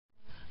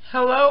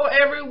Hello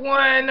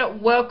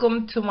everyone,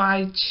 welcome to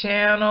my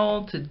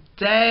channel.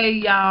 Today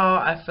y'all,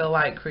 I feel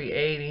like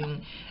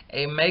creating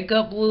a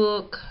makeup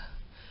look.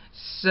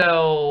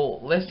 So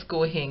let's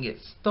go ahead and get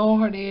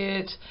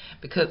started,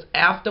 because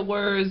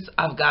afterwards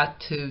I've got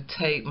to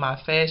tape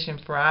my Fashion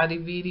Friday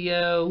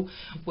video,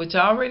 which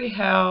I already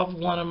have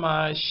one of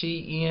my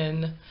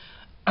Shein.com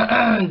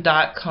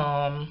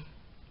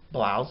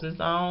blouses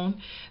on.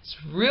 It's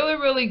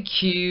really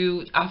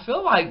cute. I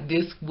feel like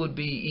this would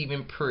be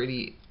even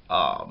pretty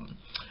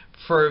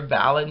for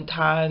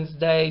Valentine's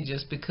Day,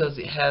 just because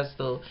it has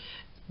the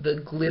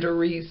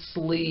glittery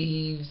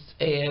sleeves,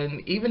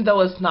 and even though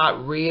it's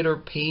not red or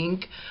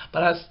pink,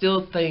 but I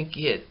still think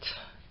it's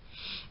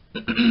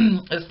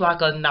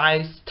like a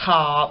nice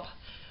top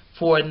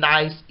for a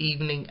nice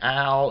evening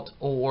out,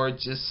 or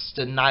just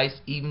a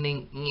nice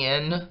evening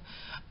in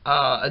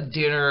a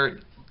dinner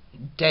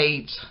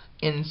date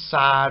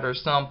inside or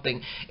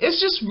something.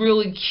 It's just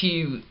really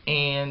cute,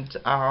 and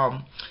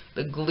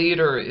the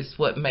glitter is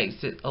what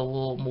makes it a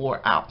little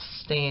more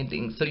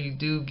outstanding. So you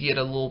do get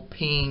a little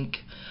pink,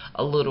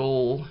 a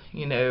little,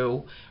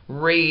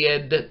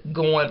 red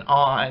going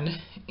on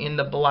in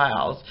the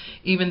blouse,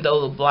 even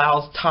though the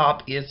blouse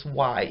top is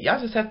white. Y'all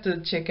just have to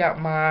check out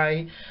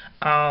my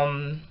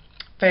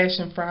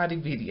Fashion Friday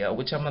video,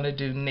 which I'm gonna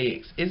do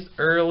next. It's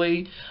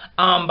early.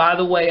 By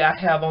the way, I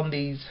have on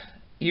these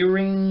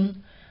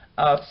earring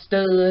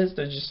studs.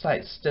 They're just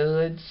like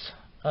studs.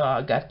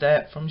 I got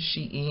that from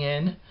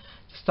Shein.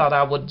 Just thought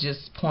I would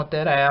just point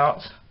that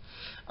out.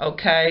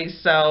 Okay,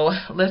 so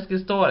let's get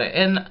started.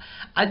 And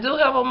I do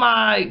have on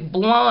my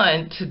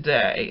blonde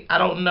today. I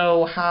don't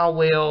know how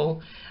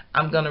well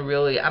I'm gonna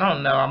I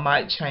don't know, I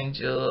might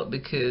change up,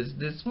 because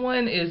this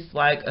one is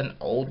like an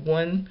old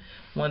one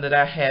that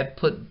I had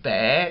put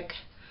back.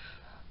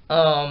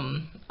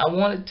 I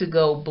wanted to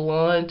go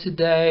blonde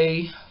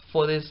today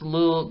for this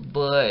look,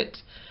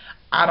 but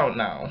I don't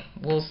know.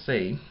 We'll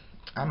see.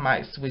 I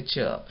might switch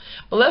up.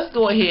 But let's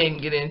go ahead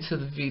and get into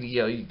the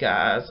video, you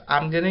guys.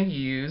 I'm going to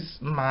use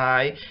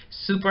my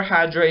Super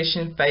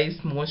Hydration Face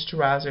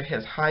Moisturizer. It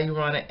has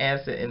hyaluronic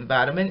acid and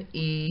vitamin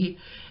E.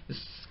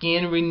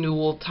 Skin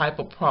renewal type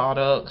of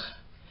product.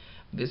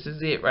 This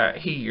is it right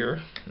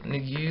here. I'm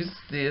going to use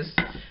this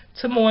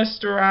to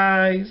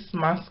moisturize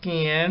my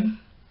skin.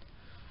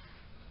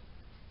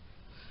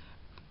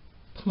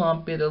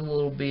 Plump it a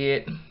little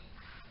bit.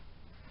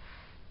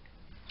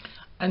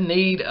 I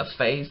need a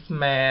face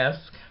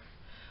mask.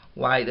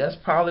 Like, that's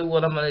probably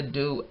what I'm going to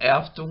do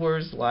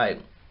afterwards. Like,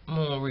 I'm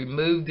going to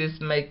remove this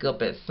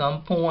makeup at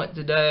some point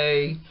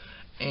today,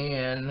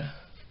 and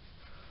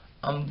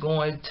I'm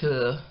going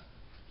to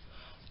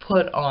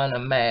put on a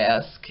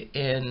mask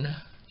and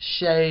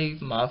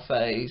shave my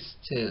face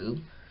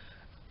too.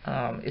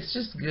 It's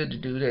just good to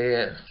do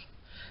that.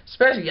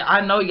 Especially,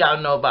 I know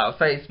y'all know about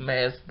face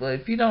masks, but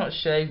if you don't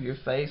shave your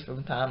face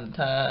from time to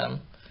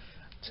time,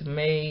 to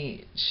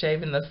me,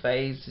 shaving the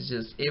face is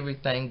just,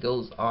 everything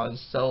goes on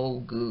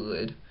so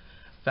good.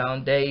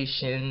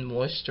 Foundation,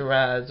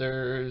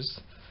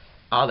 moisturizers,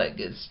 all that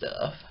good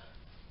stuff.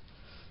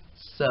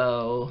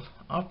 So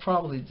I'll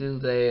probably do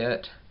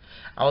that.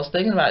 I was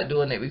thinking about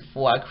doing it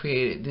before I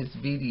created this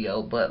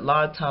video, but a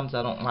lot of times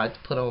I don't like to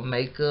put on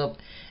makeup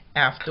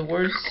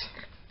afterwards.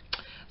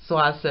 So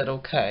I said,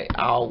 okay,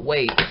 I'll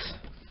wait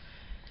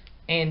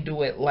and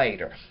do it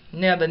later.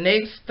 Now, the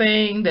next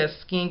thing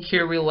that's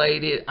skincare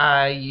related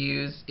I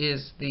use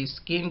is the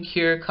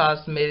Skincare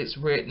Cosmetics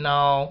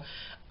Retinol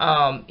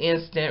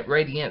Instant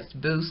Radiance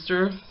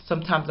Booster.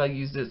 Sometimes I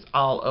use this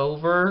all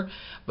over,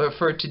 but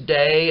for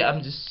today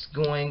I'm just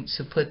going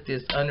to put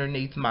this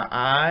underneath my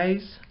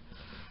eyes.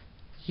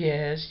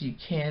 Yes, you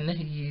can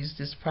use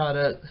this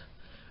product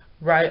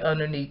right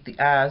underneath the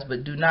eyes,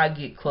 but do not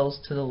get close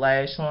to the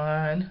lash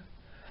line.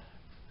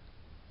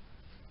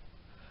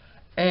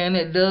 And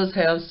it does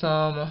have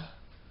some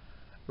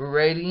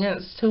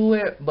radiance to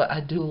it, but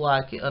I do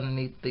like it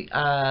underneath the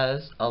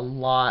eyes a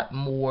lot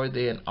more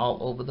than all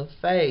over the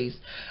face.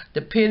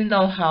 Depending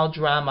on how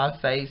dry my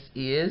face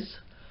is,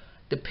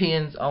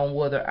 depends on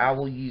whether I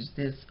will use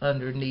this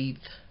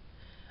underneath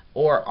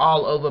or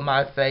all over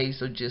my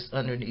face or just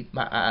underneath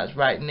my eyes.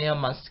 Right now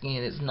my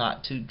skin is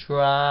not too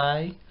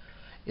dry.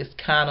 It's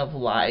kind of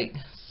like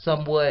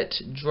somewhat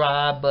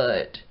dry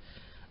but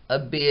a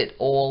bit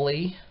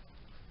oily.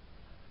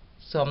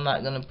 So I'm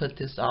not going to put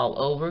this all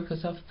over,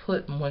 because I've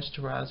put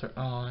moisturizer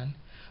on.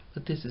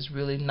 But this is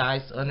really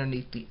nice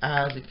underneath the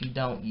eyes if you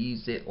don't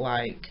use it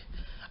like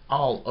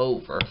all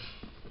over.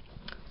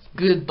 It's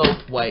good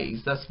both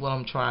ways. That's what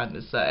I'm trying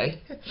to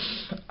say.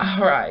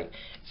 Alright.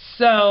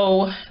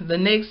 So the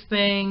next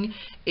thing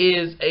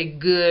is a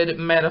good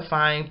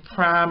mattifying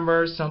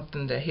primer.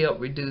 Something to help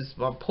reduce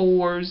my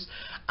pores.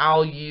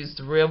 I'll use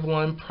the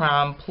Revlon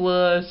Prime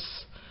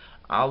Plus.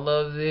 I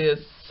love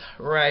this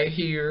right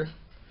here.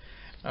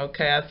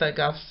 Okay, I think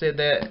I've said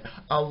that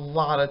a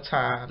lot of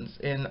times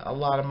in a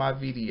lot of my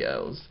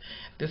videos.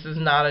 This is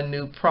not a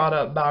new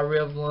product by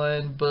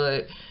Revlon,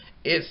 but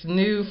it's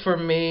new for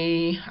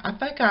me. I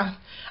think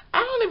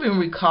I don't even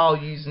recall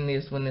using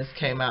this when this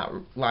came out,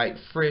 like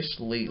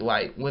freshly,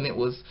 like when it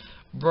was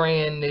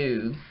brand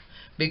new,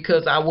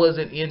 because I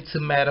wasn't into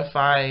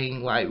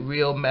mattifying, like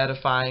real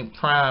mattifying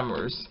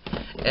primers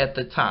at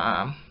the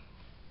time.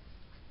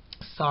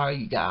 Sorry,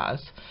 you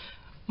guys.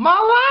 My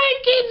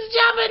light keeps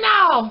jumping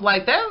off.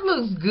 Like, that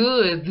looks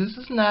good. This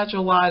is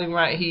natural lighting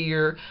right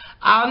here.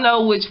 I'll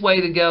know which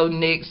way to go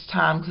next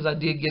time because I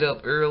did get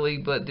up early,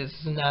 but this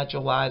is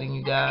natural lighting,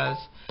 you guys.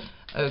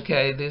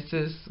 Okay, this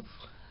is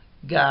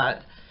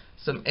got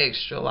some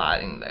extra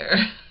lighting there.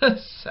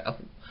 So,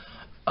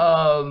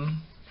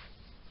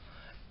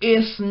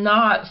 it's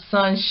not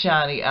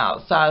sunshiny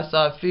outside, so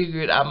I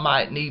figured I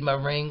might need my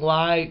ring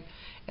light.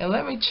 And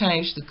let me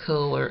change the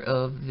color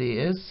of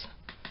this.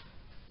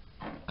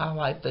 I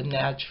like the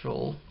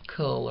natural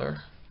color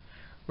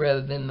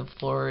rather than the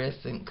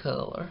fluorescent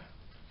color.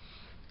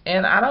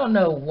 And I don't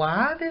know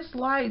why this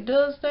light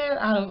does that.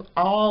 Out of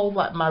all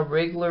like my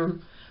regular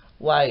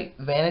like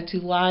vanity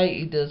light,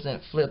 it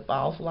doesn't flip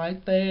off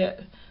like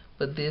that.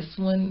 But this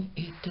one,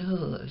 it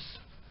does.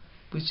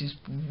 Which is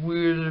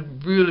really,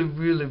 really,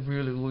 really,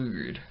 really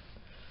weird.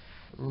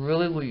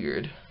 Really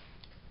weird.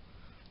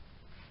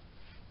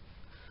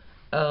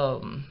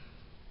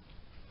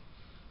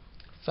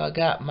 So I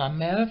got my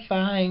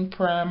mattifying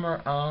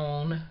primer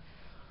on,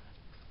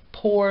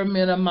 pore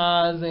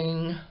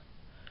minimizing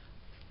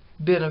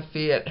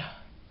benefit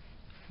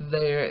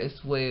there as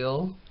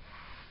well.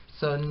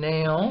 So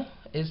now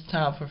it's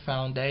time for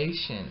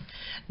foundation.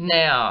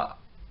 Now,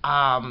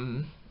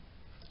 I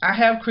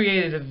have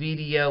created a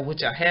video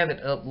which I haven't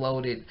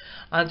uploaded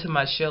onto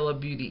my Shella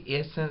Beauty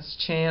Essence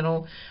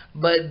channel,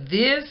 but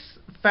this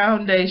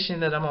foundation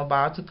that I'm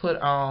about to put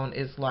on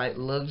is like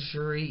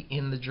luxury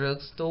in the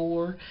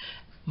drugstore.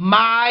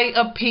 My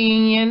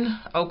opinion,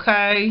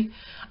 okay?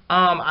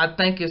 I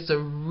think it's a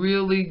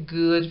really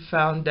good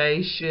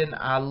foundation.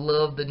 I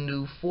love the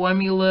new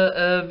formula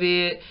of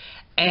it.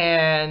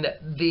 And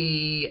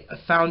the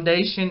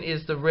foundation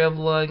is the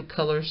Revlon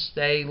Color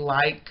Stay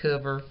Light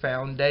Cover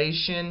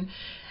Foundation.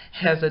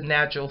 Has a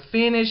natural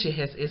finish. It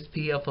has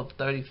SPF of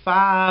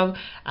 35.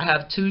 I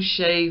have 2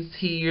 shades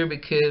here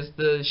because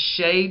the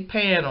shade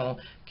panel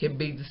can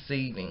be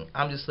deceiving.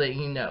 I'm just letting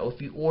you know. If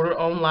you order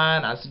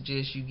online, I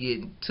suggest you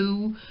get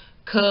 2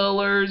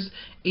 colors.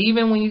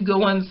 Even when you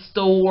go in the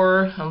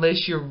store,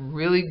 unless you're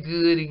really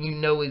good and you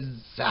know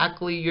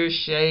exactly your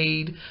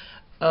shade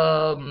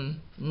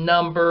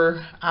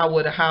number, I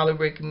would highly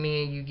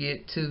recommend you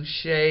get 2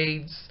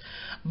 shades.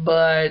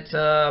 But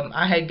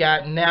I had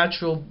got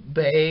natural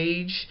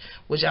beige,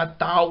 which I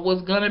thought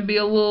was gonna be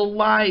a little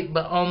light,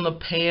 but on the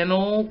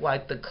panel,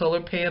 like the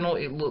color panel,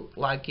 it looked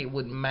like it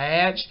would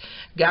match.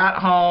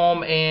 Got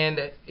home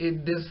and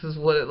this is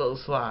what it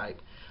looks like.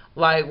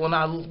 Like when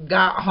I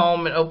got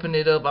home and opened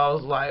it up, I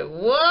was like,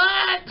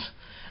 what?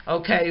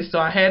 Okay, so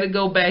I had to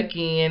go back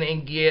in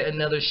and get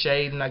another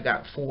shade, and I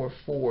got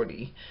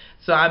 440.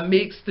 So I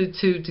mixed the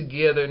 2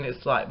 together, and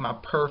it's like my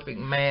perfect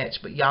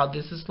match. But y'all,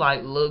 this is like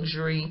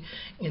luxury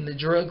in the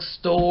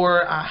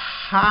drugstore. I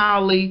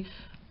highly,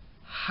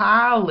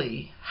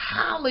 highly,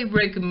 highly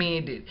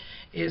recommend it.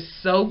 It's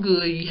so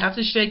good. You have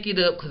to shake it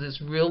up because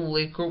it's real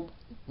liquid.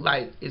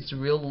 Like, it's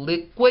real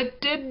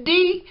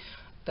liquidy.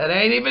 That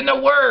ain't even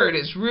the word.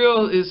 It's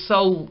real.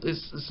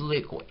 It's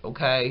liquid.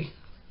 Okay.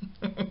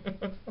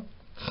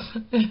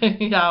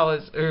 Y'all,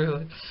 it's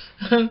early.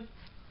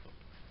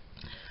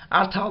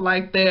 I'll talk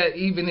like that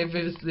even if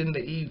it's in the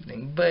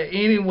evening. But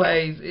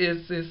anyways,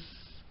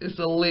 it's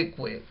a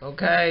liquid,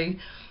 okay?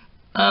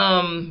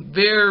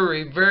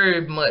 Very,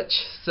 very much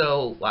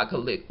so like a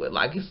liquid.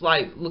 Like, it's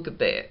like, look at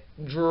that.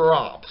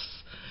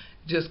 Drops.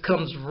 Just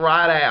comes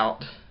right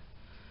out.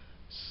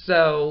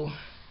 So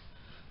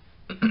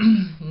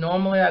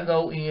normally I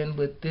go in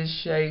with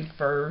this shade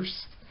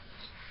first.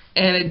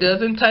 And it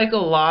doesn't take a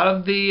lot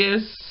of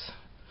this.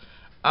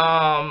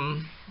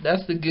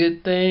 That's the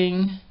good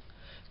thing,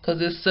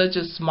 because it's such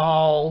a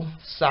small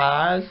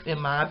size, in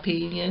my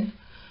opinion,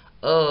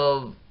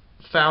 of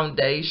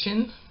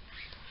foundation.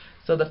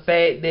 So the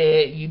fact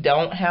that you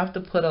don't have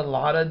to put a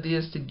lot of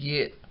this to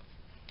get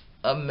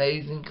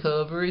amazing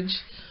coverage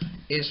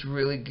is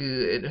really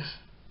good.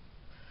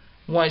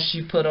 Once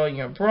you put on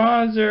your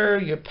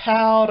bronzer, your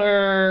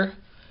powder,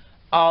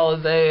 all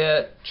of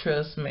that,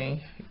 trust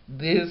me,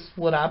 this,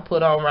 what I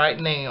put on right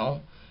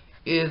now,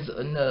 is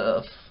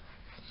enough.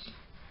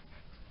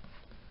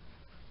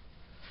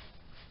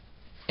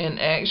 And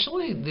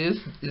actually, this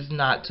is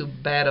not too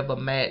bad of a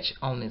match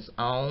on its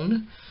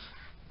own.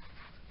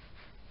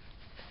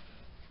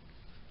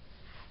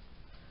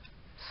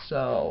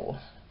 So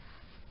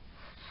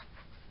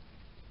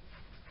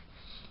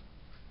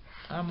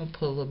I'm going to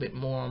put a little bit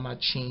more on my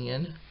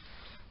chin.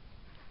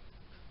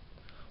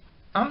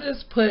 I'm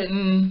just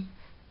putting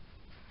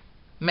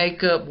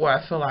makeup where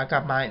I feel like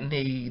I might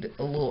need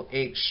a little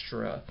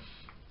extra.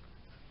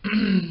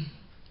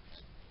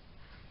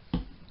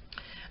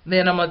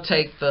 Then I'm going to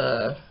take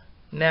the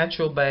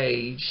natural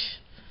beige,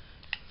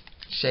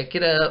 shake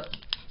it up.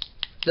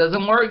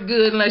 Doesn't work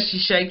good unless you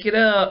shake it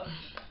up.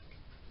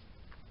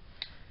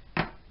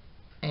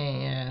 And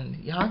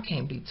Y'all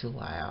can't be too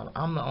loud.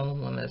 I'm the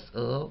only one that's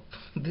up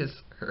this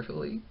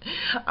early.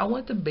 I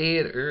went to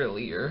bed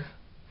earlier,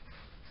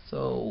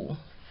 so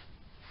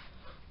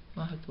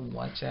I have to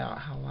watch out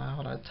how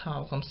loud I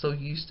talk. I'm so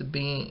used to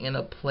being in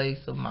a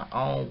place of my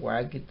own where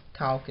I get to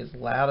talk as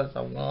loud as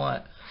I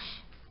want.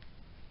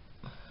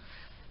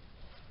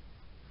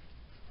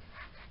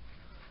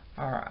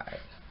 Alright,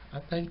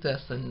 I think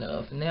that's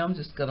enough. Now I'm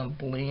just going to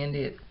blend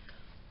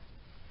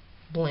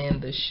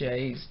the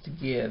shades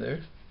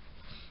together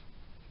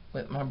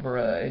with my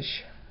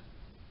brush.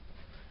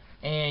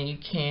 And you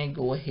can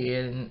go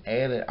ahead and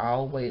add it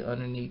all the way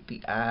underneath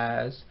the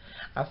eyes.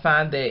 I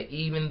find that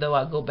even though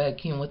I go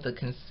back in with the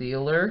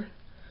concealer,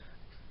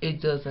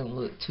 it doesn't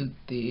look too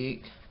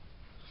thick.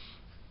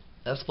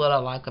 That's what I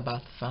like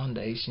about the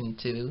foundation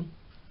too.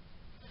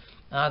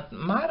 I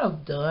might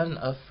have done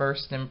a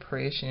first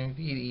impression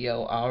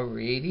video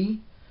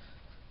already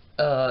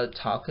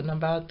talking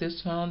about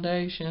this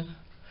foundation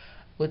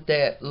with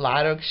that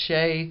lighter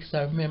shade, because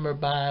I remember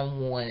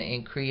buying one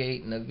and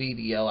creating a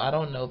video. I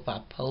don't know if I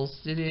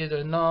posted it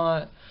or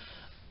not,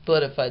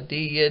 but if I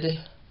did,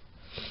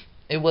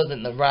 it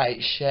wasn't the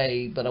right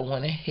shade, but I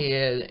went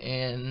ahead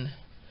and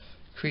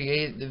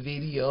created the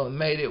video and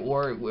made it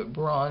work with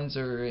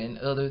bronzer and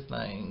other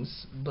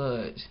things.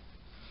 But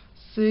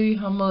see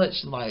how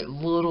much, like,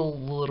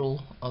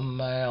 little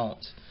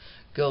amount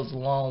goes a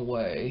long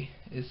way.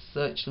 It's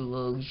such a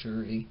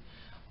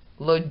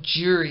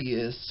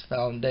luxurious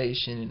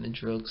foundation in the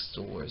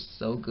drugstore.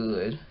 So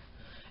good.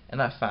 And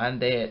I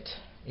find that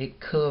it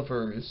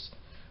covers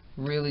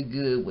really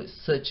good with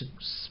such a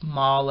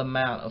small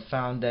amount of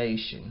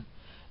foundation.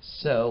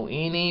 So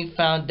any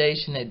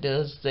foundation that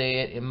does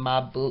that in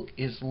my book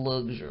is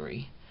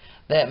luxury.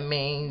 That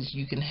means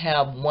you can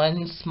have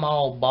one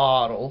small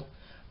bottle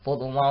for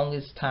the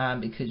longest time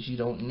because you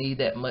don't need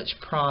that much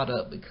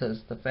product,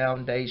 because the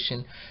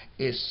foundation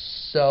is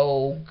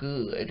so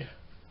good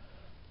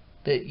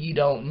that you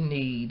don't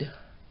need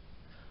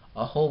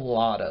a whole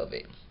lot of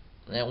it.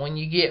 Now when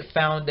you get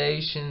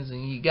foundations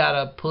and you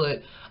gotta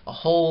put a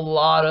whole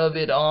lot of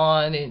it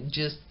on and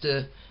just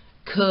to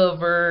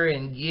cover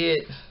and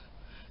get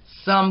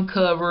some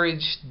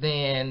coverage,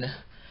 then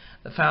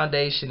the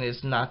foundation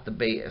is not the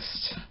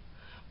best.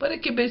 But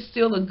it could be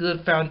still a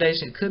good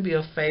foundation. It could be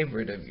a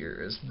favorite of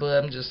yours,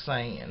 but I'm just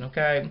saying,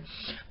 okay?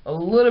 A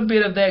little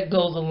bit of that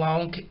goes a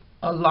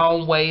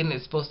long way, and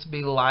it's supposed to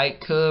be light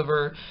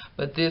cover,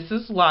 but this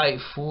is like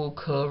full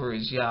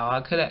coverage, y'all.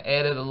 I could have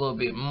added a little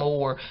bit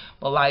more,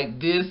 but like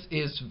this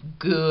is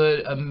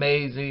good,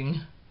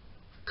 amazing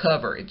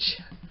coverage.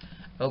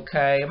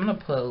 Okay, I'm gonna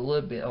put a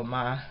little bit on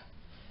my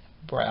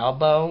brow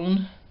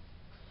bone.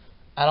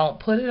 I don't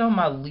put it on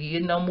my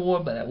lid no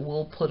more, but I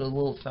will put a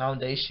little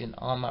foundation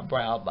on my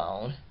brow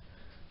bone.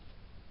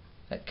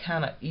 That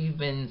kind of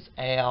evens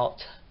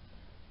out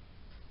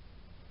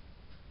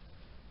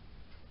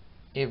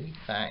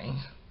everything.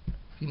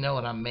 You know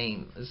what I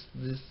mean?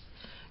 This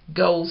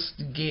goes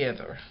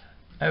together.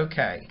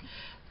 Okay,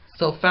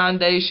 so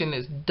foundation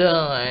is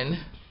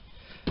done.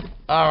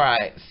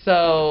 Alright,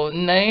 so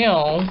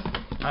now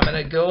I'm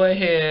going to go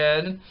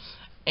ahead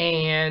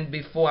and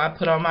before I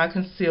put on my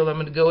concealer, I'm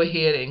going to go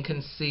ahead and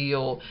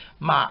conceal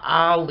my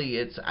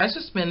eyelids. I've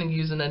just been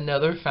using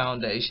another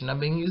foundation. I've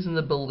been using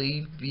the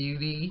Believe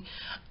Beauty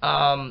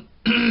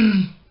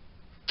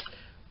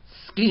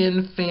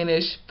Skin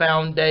Finish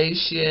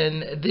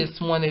foundation. This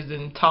one is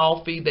in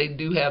Toffee. They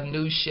do have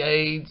new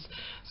shades.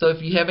 So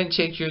if you haven't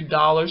checked your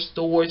dollar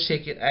store,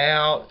 check it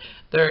out.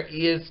 There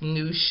is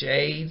new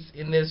shades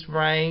in this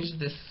range.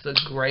 This is a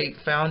great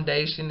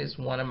foundation. It's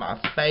one of my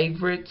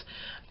favorites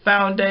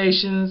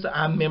foundations.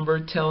 I remember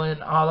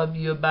telling all of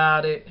you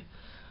about it.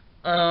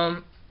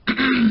 And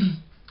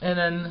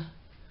then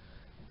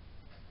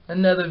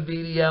another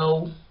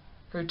video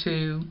or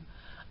two.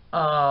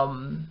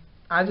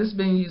 I just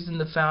been using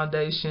the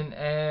foundation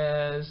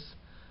as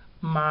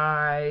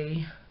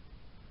my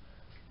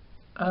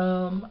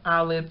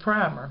eyelid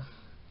primer,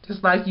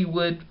 just like you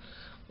would,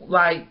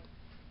 like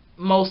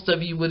most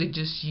of you would have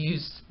just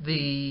used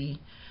the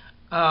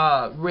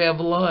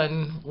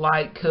Revlon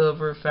light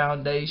cover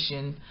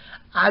foundation.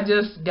 I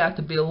just got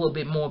to be a little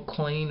bit more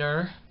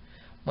cleaner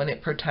when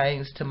it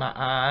pertains to my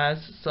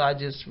eyes, so I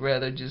just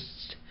rather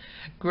just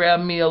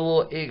grab me a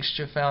little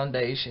extra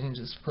foundation,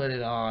 just put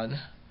it on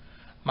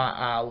my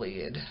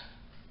eyelid.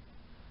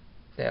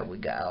 There we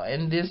go.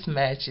 And this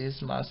matches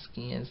my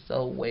skin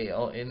so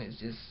well, and it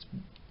just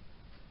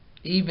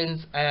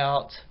evens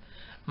out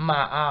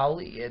my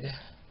eyelid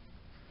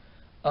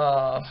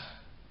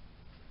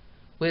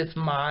with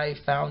my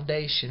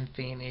foundation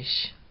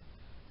finish.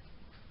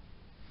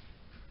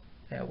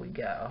 There we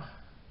go.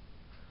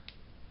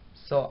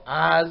 So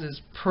eyes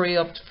is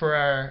prepped for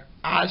our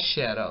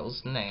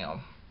eyeshadows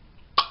now.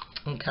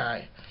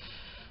 Okay.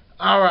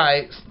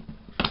 Alright.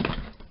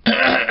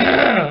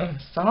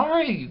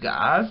 Sorry, you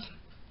guys.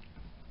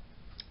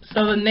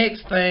 So the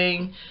next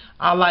thing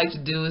I like to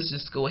do is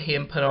just go ahead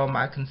and put on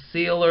my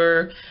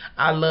concealer.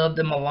 I love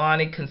the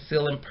Milani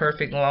Concealing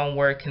Perfect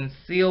Longwear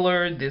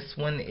Concealer. This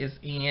one is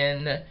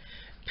in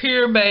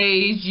pure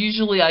beige.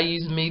 Usually I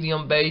use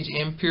medium beige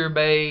and pure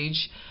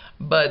beige,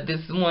 but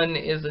this one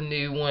is a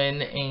new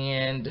one,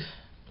 and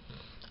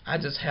I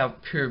just have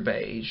pure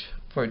beige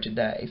for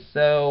today.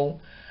 So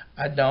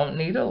I don't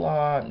need a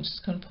lot. I'm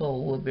just going to put a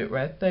little bit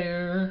right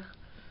there,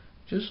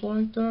 just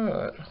like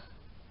that.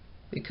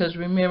 Because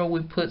remember,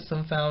 we put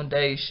some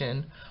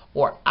foundation,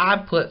 or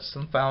I put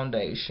some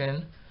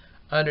foundation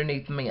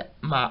underneath my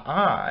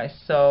eye,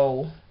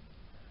 so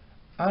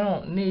I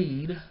don't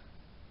need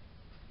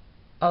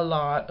a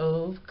lot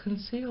of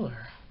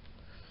concealer.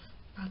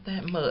 Not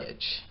that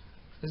much.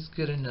 It's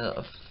good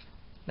enough.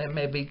 That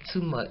may be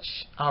too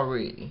much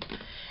already.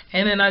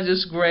 And then I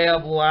just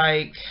grab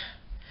like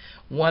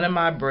one of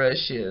my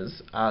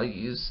brushes. I'll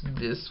use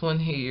this one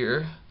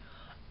here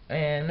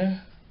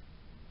and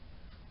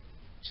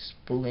just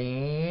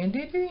blend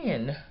it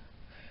in.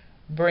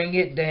 Bring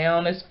it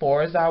down as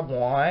far as I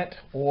want,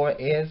 or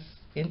as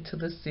into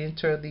the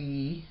center of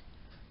the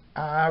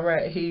eye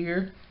right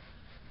here.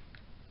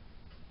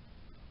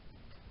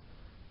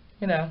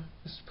 You know,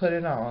 just put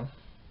it on.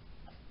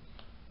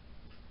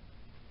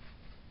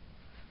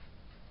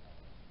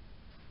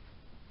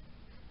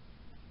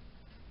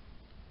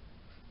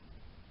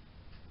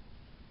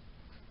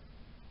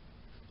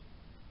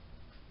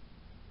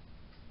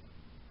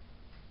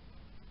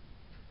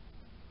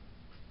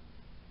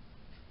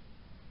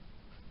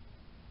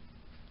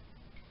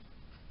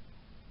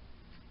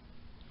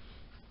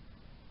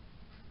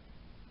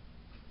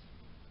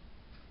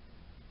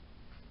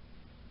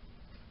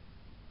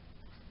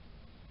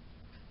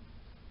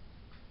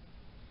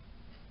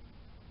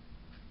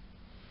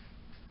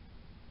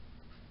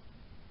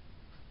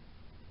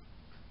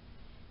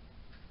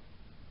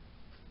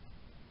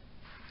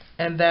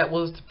 And that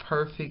was the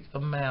perfect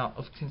amount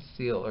of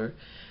concealer.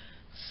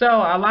 So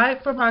I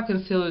like for my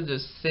concealer to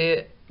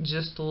set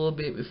just a little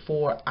bit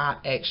before I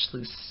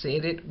actually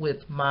set it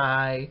with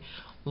my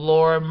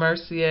Laura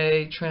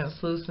Mercier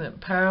translucent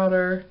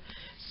powder.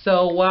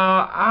 So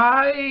while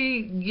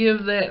I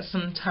give that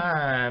some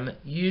time,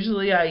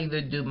 usually I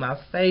either do my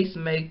face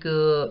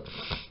makeup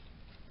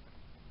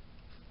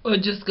or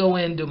just go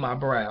in and do my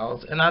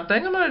brows. And I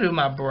think I'm going to do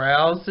my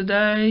brows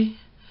today.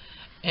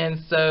 And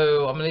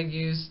so I'm going to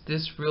use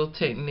this Real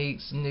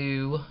Techniques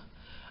new,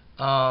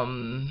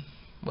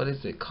 what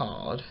is it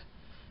called?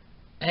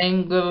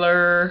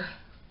 Angular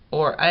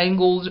or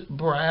angled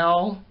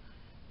brow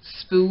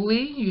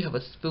spoolie. You have a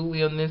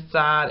spoolie on this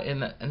side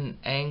and an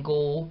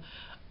angle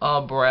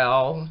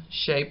brow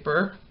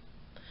shaper.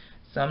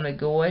 So I'm going to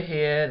go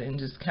ahead and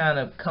just kind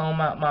of comb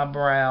out my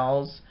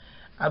brows.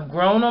 I've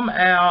grown them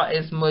out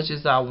as much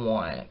as I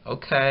want,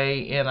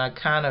 okay? And I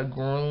kind of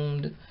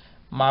groomed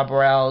my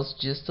brows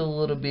just a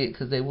little bit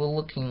because they were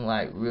looking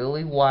like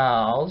really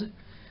wild.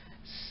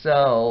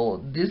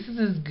 So this is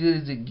as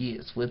good as it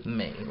gets with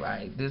me.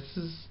 Like this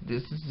is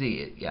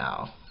it,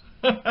 y'all.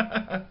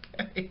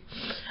 Okay.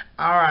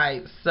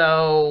 Alright,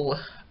 so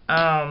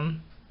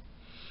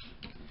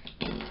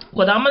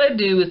what I'm gonna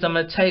do is I'm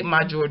gonna take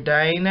my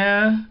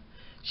Jordana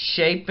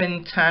Shape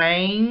and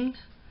Tang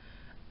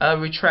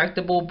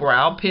retractable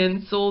brow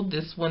pencil.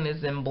 This one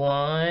is in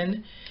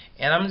blonde.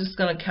 And I'm just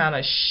going to kind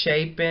of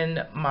shapen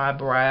my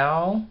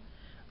brow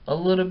a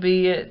little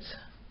bit.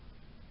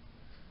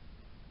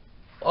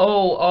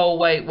 Oh,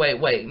 wait.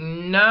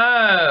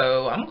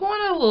 No, I'm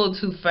going a little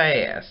too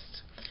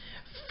fast.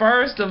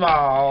 First of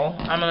all,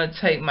 I'm going to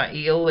take my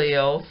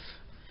ELF.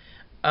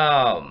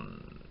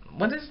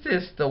 What is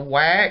this? The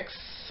wax?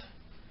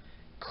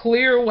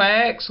 Clear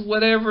wax,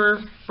 whatever,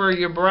 for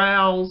your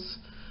brows.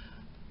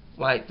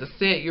 Like to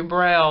set your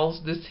brows,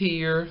 this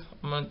here.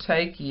 I'm going to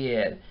take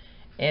it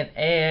and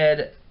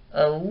add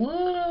a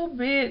little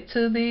bit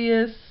to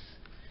this.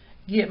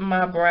 Get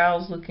my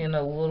brows looking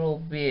a little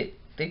bit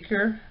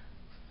thicker,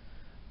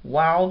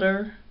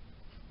 wilder.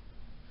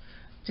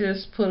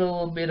 Just put a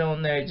little bit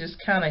on there. It just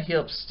kind of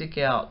helps stick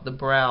out the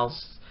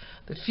brows.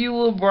 The few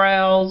little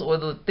brows or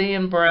the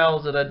thin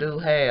brows that I do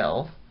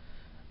have.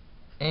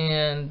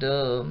 And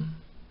I'm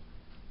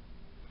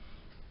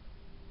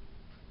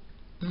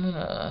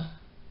gonna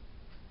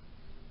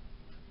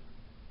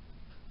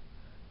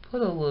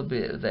put a little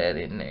bit of that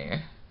in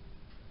there.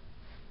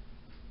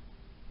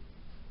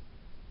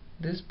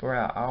 This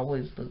brow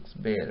always looks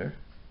better.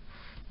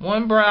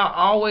 One brow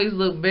always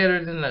looks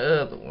better than the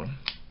other one.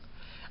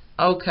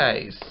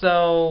 Okay,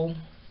 so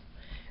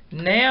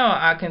now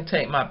I can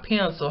take my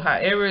pencil.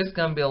 However, it's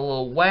going to be a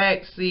little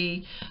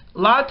waxy. A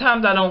lot of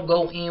times I don't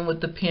go in with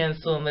the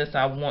pencil unless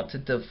I want to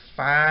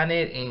define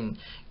it and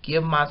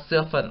give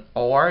myself an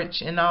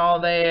arch and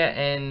all that.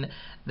 And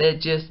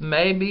that just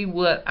may be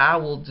what I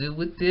will do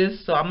with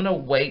this. So I'm going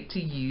to wait to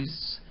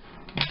use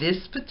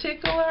this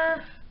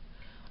particular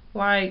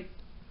like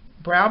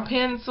brow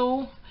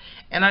pencil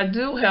And I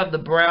do have the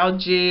brow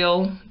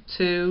gel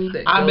too.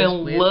 That I've goes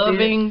been with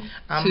loving it.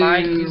 I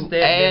might use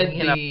that. add then,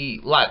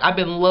 you know, I've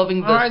been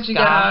loving the Alright, you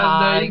guys, there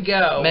Sky you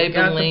go. High We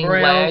got the Maybelline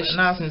brows, Lash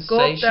and I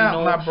sculpted out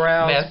Sensational my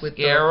brows Mascara with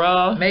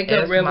the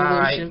Makeup as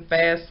Revolution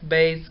Fast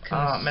Base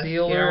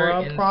Concealer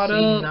mascara in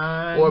product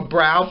C9. or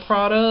brow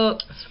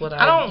product. That's what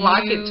I don't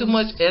like it use too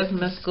much as to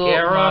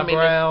mascara. sculpt my I mean,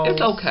 brows.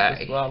 it's okay.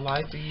 That's what I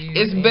like to use.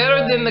 It's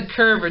better than the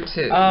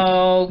Curvature.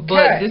 Okay.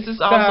 But this is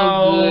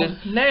also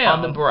good now,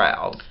 on the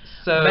brows.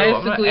 So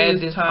basically, I'm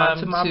it's this time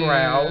onto my to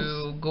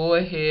brows. Go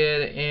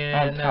ahead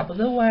and on top of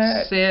the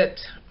wax. set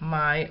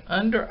my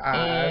under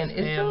eyes.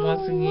 And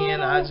once again,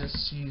 I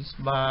just use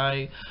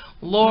my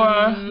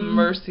Laura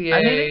Mercier.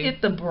 I need to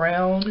get the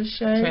brown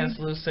shade,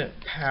 translucent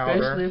powder.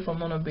 especially if I'm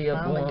gonna be a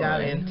Finally got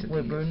blonde into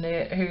with these.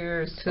 brunette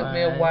hair. It took Fine.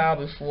 me a while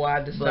before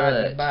I decided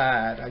But to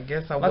buy it. I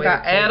guess I Like waited I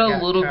till add it a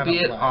got little kind of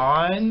bit like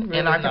on, really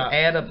and I can not-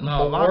 add up no,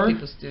 more. a lot of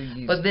people still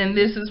use But then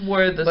this is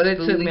where the But it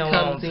took me a spoolie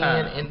long comes in,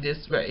 time. and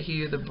this right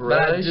here, the brush.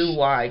 But I do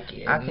like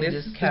it. I And can this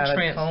just is the kind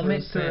of comb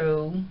it translucent.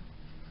 through.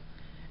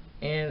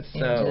 And so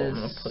And I'm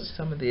gonna just put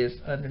some of this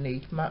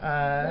underneath my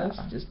eyes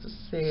just to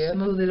set.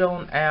 Smooth it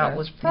on out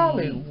With with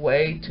probably the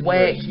way too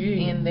wax much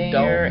in there,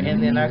 there,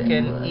 and then I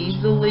can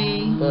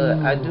easily. But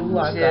I do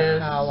like to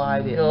just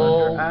highlight it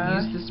go under eye.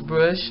 use this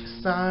brush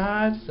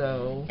side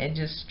So and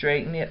just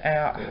straighten it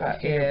out. Go Go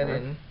ahead ahead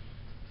and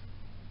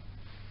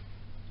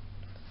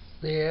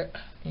there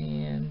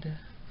and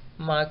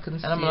my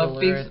concealer. And I'm gonna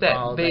fix and that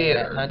all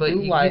better, And I but do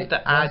you like get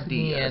the once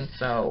idea. again,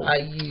 So I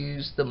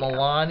use the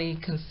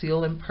Milani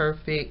Conceal and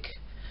Perfect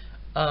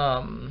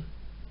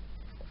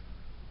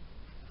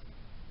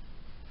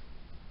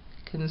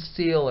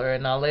concealer,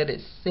 and I let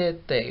it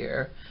sit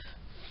there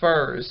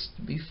first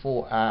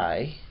before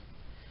I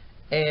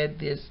add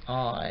this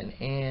on,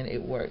 and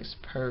it works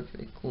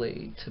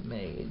perfectly to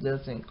me. It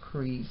doesn't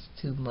crease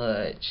too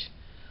much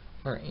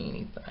or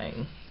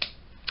anything.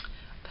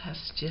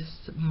 That's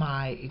just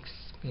my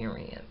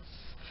experience,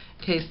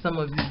 in case some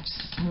of you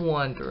just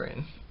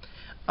wondering.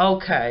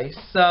 Okay,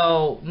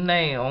 so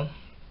now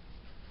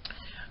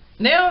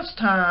it's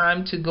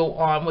time to go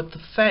on with the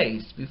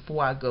face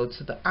before I go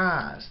to the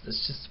eyes.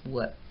 That's just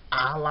what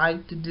I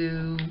like to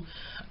do.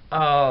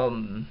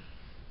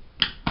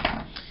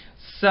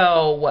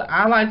 So what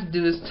I like to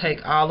do is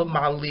take all of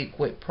my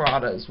liquid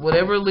products,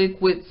 whatever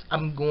liquids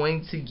I'm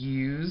going to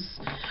use,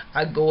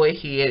 I go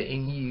ahead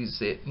and use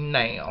it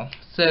now.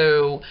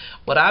 So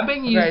what I've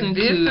been using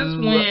this is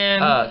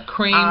when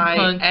cream I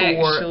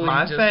contour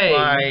my just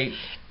face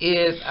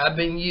is I've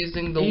been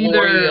using the either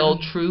L'Oreal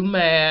True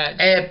Match,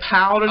 add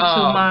powder to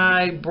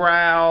my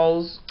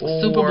brows,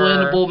 or super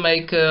blendable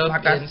makeup,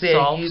 like I and said,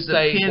 soft use a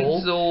sable.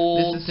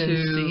 pencil This is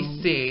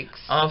in to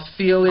C6.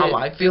 fill it, I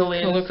like fill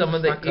this in color 'cause some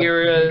of it's the like a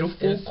areas,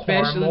 beautiful especially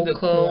caramel the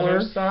color.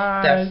 corner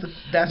side.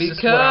 That's because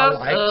just what I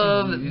like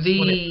of to use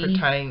when it the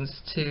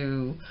pertains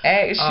to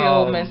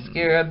actual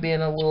mascara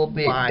being a little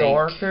bit like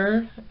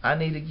darker. I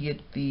need to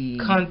get the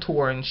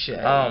contouring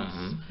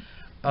shades.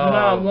 when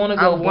I want to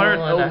go I've learned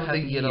blonde, I over have the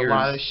to years, get a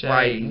lot of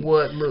shades. like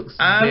what looks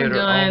I'm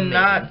better on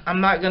me.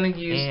 not gonna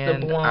use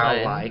And the blonde.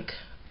 I like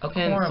a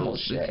caramel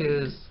pencils shade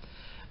because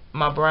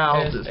my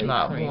brows as is a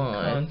not cream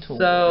blonde. contour.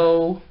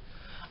 So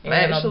I'm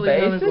And actually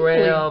gonna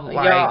grab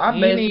like I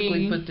basically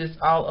any put this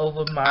all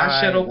over my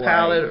eyeshadow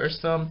palette or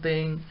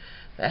something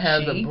that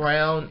has cheeks. a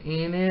brown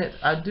in it.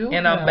 I do,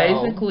 And have, I'm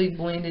basically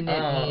blending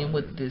it in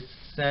with this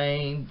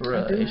same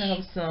brush. I do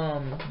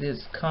have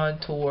this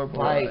contour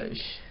brush. like,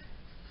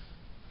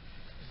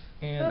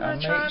 And what I am I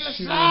make trying to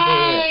sure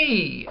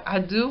say? I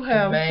do that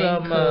have the main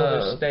some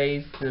color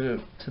stays to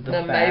the the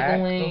back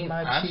Maybelline of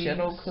my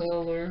eyeshadow cheeks.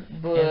 color,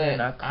 but And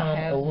then I come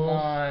have a little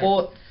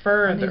not-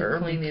 further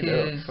I need to clean it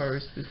because up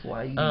first before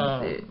I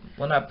use it.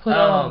 when I put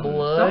on So I'm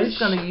blush, just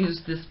gonna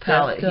use this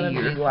palette that's gonna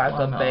here. be like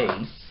Why a not?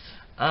 base.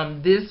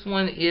 This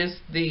one is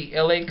the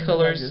LA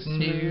Colors Just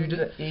Nude smooth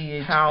the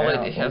edge palette.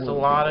 out It has a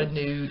little lot bit. of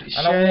nude shades.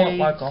 I don't want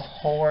like a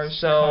harsh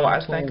So I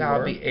think I'll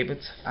contour. be able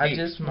to I fix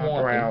just my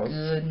want brows a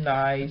good,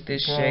 nice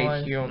this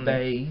bronze shade here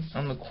base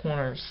on the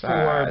corner for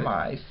side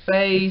my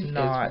face If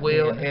not, as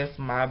well then as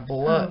my I don't know,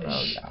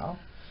 blush. y'all.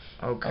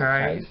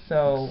 Okay,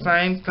 so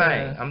same just thing.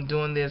 gonna I'm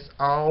doing this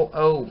all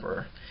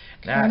over.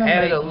 Now kinda I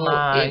added make a little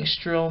my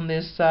extra on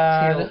this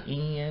side. tail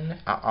end.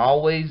 I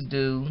always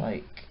do.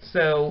 Like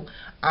So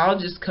I'll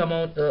just come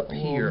on up a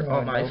here little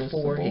on more my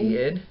noticeable.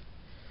 forehead.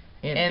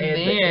 And add the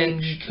then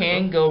you extra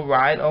can go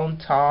right on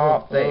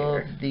top there.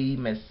 of the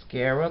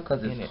mascara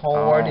because And it's it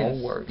hard all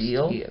and works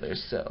still together.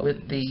 So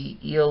with the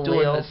doing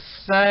the ELL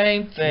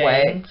same thing.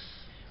 wax.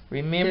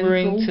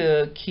 Remembering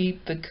pencil. to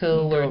keep the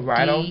color Go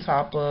right on deep,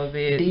 top of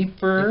it,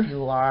 deeper if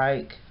you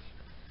like,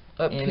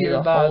 up and here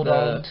it'll by hold the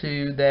on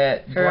to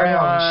that hairline.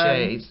 brown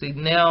shade. See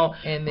now,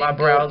 and then my go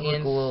brows in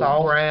look a little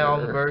softer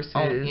brown versus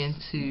on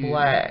into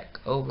black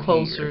over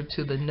closer here.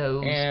 to the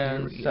nose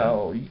And area.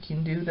 so you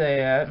can do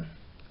that.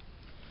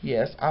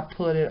 Yes, I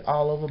put it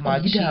all over my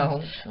cheeks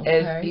Okay.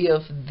 as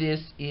if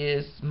this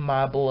is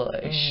my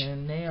blush.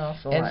 And now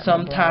I feel And like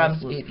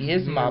sometimes my brows it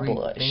is my very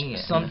blush. thin.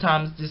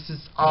 Sometimes this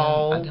is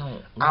all I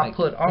don't I like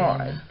put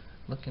on.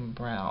 looking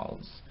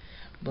brows.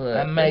 But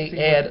I may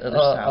add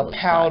a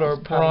powder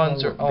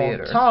bronzer on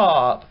better.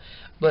 top,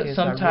 but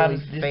sometimes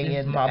really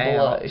this is my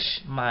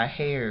blush. My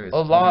hairs. A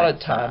lot of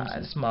times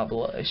it's my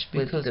blush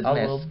because I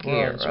love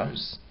mascara.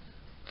 bronzers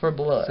for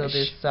blush. So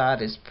this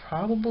side is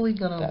probably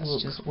gonna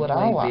look just what way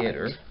I like.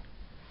 better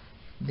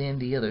than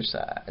the other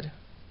side.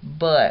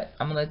 But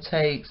I'm gonna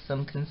take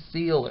some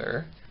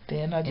concealer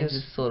then I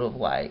just sort of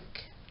like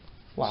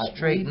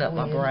straighten up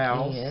my blend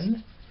brows.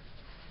 in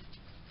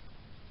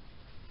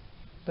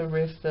The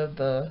rest of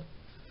the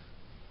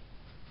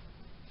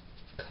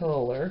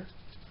color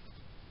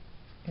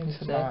into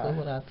exactly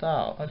what I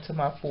thought. onto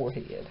my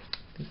forehead.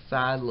 This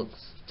side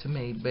looks to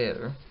me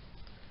better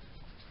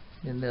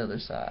than the other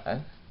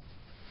side.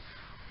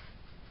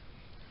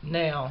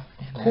 Now,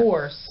 of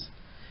course,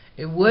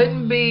 it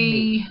wouldn't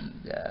be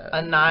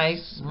a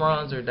nice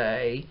bronzer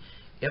day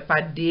if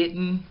I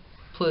didn't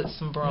put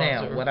some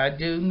bronzer. Now, what I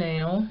do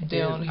now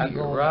down is here, I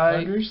go on right? the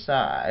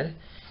underside.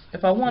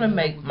 If I want to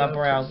make my gotta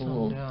brows put a some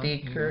little down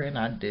thicker, here. and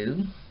I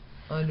do,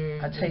 Under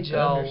I the take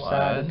the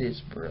underside of jawline.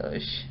 this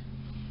brush,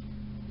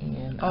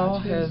 and All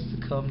I has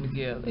just to come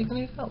together. thicken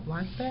it up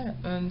like that.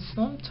 And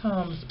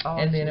sometimes I'll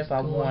And then just if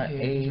I go want ahead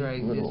and a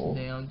drag little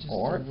this down just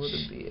arch, a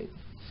little bit.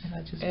 and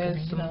I just Add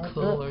bring some it on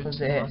color up, 'cause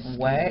to that my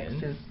wax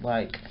skin. is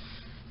like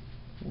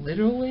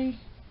literally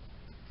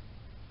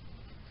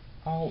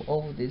all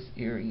over this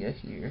area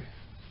here.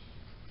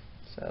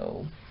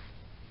 So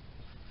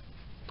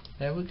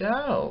There we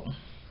go.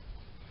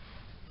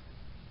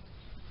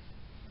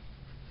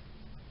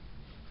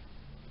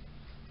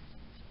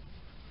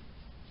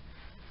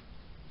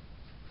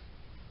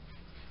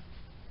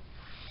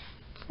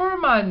 For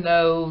my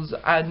nose,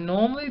 I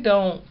normally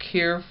don't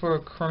care for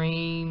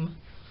cream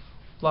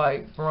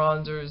like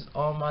bronzers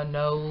on my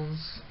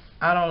nose.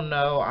 I don't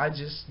know, I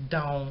just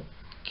don't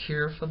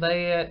care for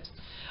that.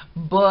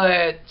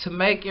 But to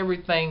make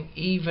everything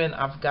even,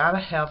 I've got to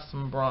have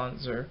some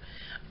bronzer.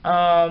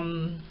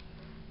 I'm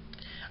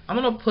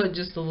gonna put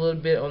just a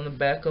little bit on the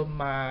back of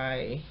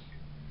my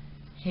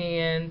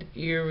hand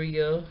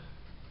area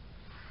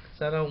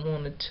because I don't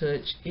want to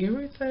touch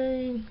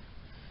everything.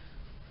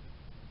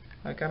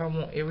 Like, I don't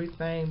want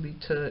everything to be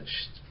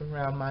touched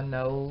around my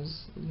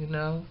nose, you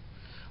know.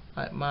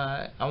 Like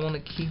I want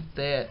to keep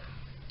that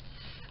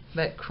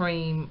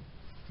cream.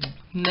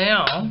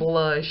 Now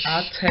blush,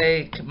 I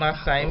take my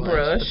same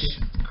brush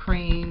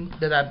cream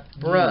that I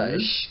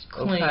brush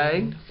clean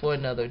okay, for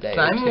another day.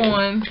 same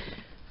one.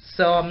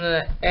 So I'm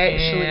gonna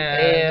actually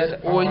add,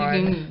 or you on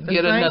can the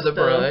get same another stuff,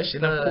 brush.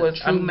 and of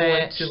course I'm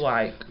going to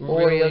like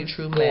really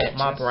True sculpt Match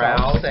my and brows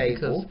Soft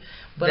because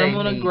but I'm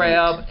gonna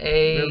grab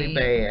really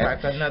bad.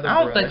 like another I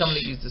don't brush. think I'm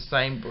gonna use the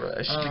same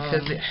brush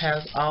because it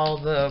has all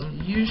the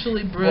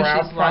usually brow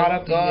brushes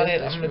product like on this it.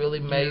 that's I'm really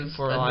made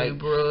for a like new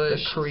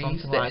brush, the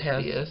crease that like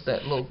has this,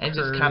 that little and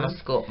curve. just kind of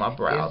sculpt my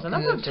brows. It's And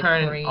I'm good gonna for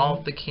turn cream,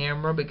 off the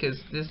camera because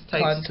this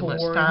takes too much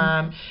contouring,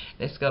 time.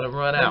 It's gonna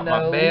run out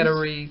my nose.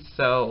 battery.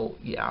 So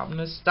yeah, I'm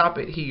gonna stop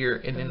it here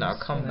and then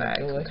I'll come back.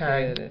 Go Okay.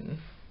 ahead and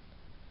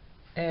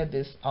add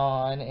this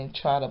on and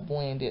try to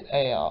blend it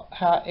out.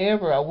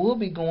 However, I will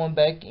be going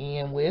back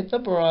in with the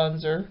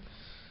bronzer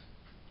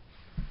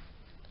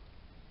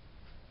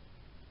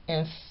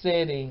and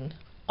setting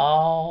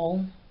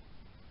all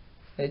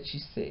that you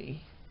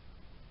see.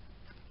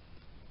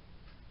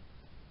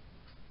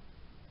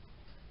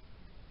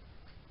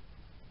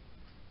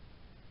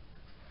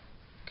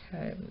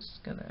 Okay, I'm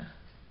just gonna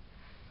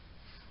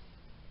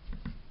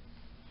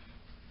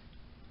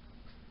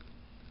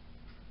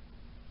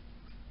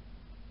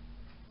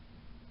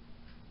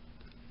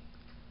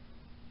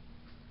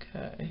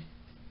okay.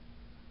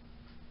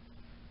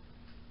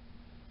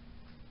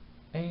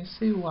 And you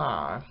see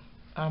why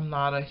I'm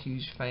not a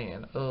huge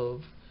fan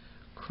of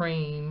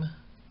cream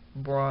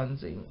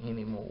bronzing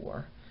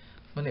anymore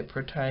when it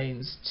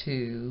pertains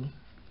to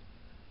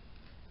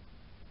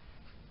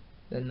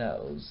the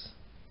nose,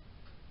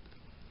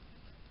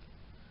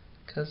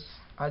 because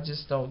I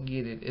just don't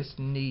get it as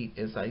neat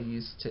as I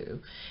used to.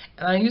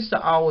 And I used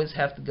to always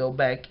have to go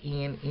back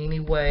in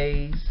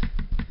anyways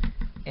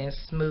and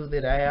smooth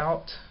it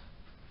out,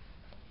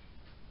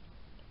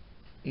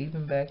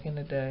 even back in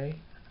the day.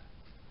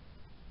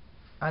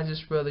 I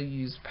just rather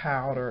use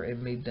powder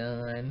and be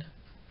done.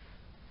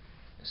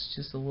 It's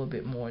just a little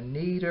bit more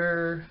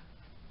neater.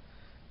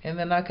 And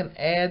then I can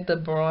add the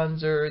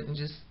bronzer and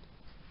just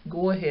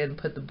go ahead and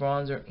put the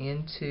bronzer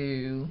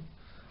into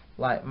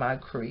like my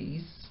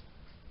crease.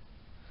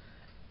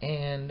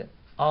 And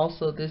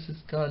also this is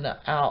going to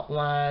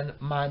outline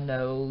my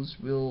nose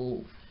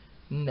real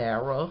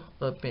narrow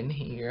up in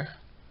here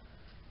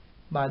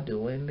by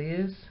doing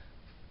this.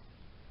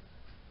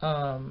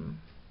 I'm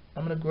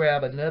going to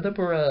grab another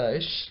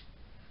brush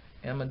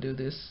and I'm going to do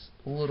this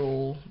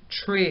little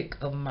trick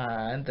of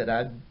mine that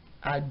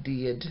I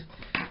did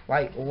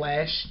like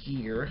last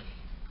year.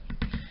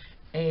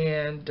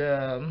 And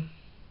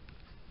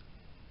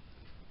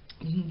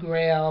you can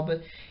grab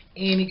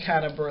any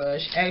kind of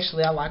brush.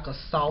 Actually, I like a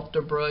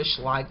softer brush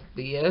like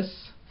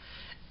this,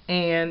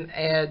 and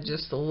add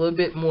just a little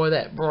bit more of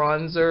that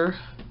bronzer,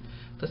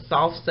 the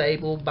Soft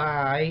Sable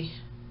by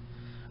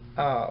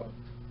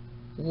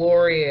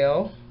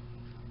L'Oreal.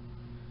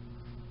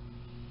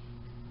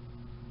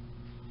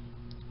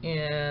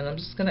 And I'm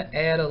just going to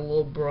add a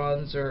little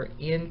bronzer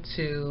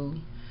into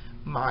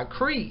my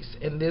crease,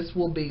 and this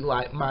will be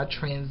like my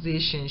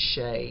transition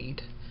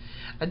shade.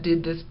 I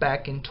did this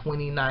back in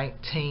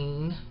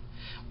 2019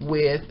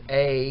 with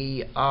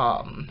a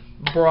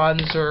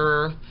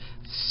bronzer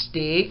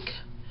stick.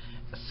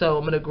 So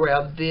I'm going to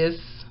grab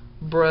this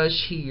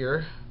brush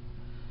here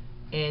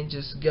and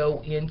just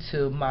go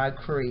into my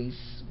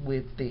crease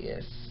with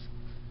this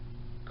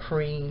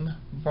cream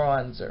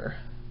bronzer.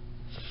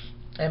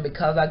 And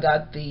because I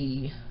got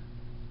the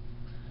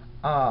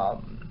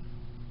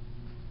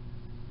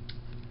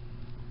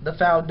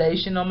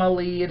foundation on my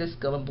lid, it's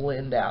gonna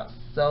blend out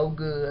so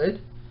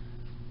good.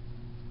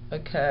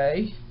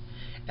 Okay,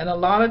 and a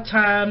lot of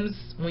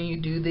times when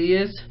you do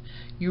this,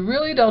 you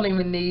really don't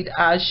even need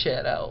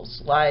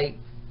eyeshadows. Like,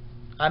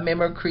 I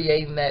remember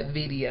creating that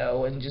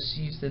video and just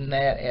using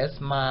that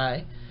as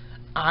my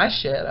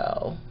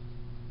eyeshadow,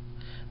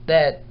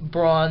 that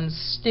bronze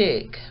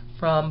stick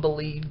from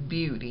Believe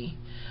Beauty.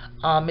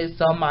 It's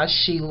on my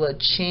Sheila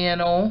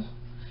channel.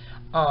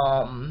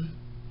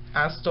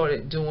 I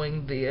started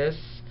doing this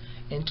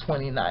in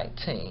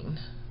 2019.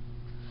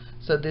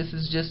 So this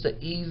is just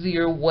an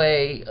easier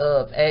way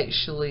of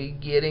actually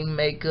getting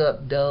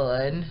makeup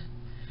done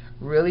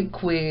really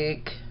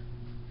quick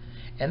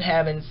and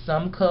having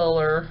some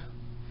color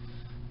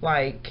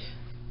like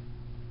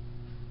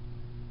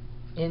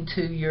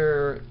into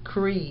your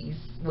crease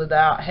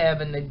without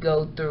having to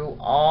go through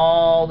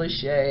all the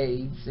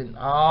shades and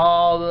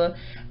all the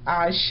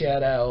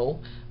eyeshadow.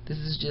 This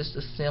is just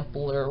a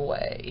simpler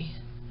way.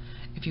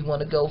 If you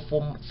want to go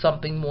for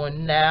something more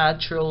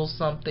natural,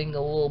 something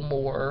a little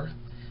more,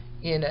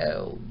 you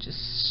know,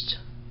 just,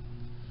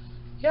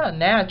 yeah,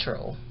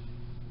 natural,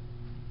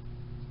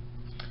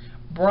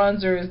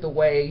 bronzer is the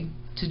way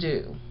to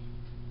do.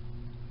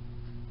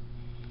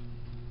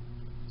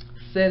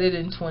 Said it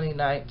in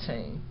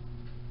 2019.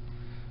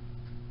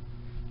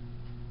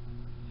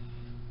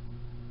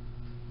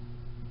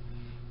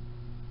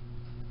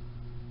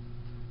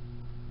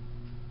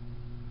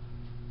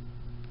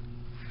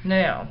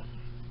 Now,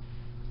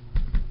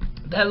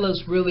 that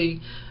looks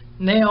really,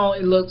 now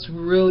it looks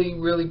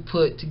really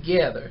put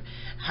together.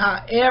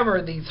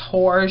 However, this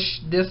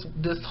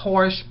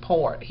harsh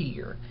part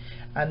here,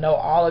 I know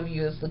all of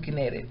you is looking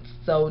at it.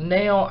 So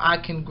now I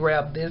can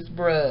grab this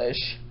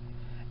brush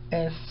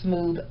and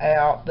smooth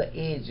out the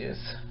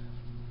edges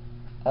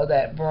of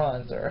that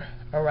bronzer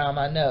around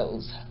my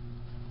nose.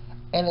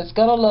 And it's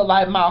gonna look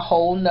like my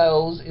whole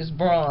nose is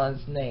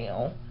bronzed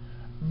now,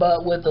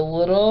 but with a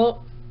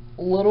little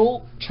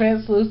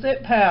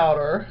translucent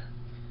powder,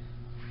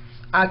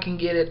 I can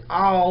get it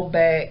all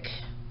back,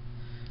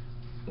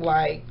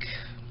 like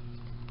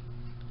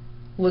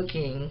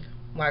looking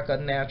like a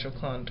natural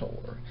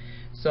contour.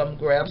 So I'm gonna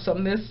grab some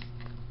of this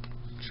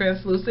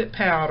translucent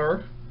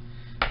powder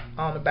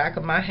on the back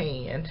of my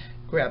hand,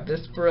 grab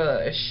this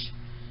brush,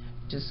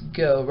 just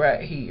go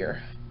right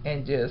here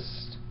and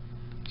just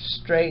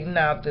straighten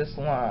out this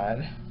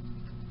line,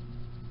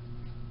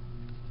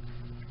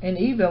 and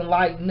even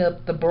lighten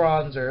up the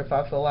bronzer if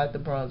I feel like the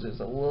bronzer is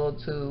a little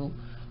too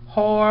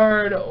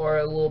hard or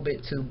a little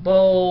bit too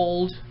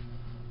bold.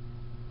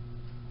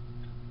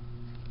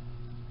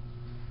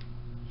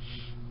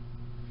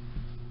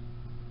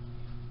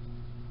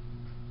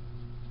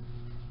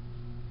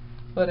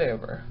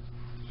 Whatever.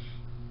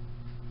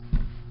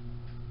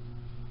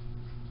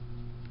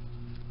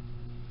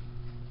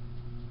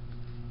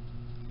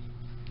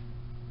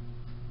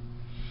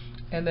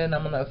 And then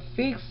I'm going to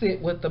fix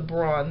it with the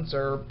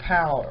bronzer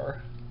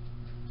powder.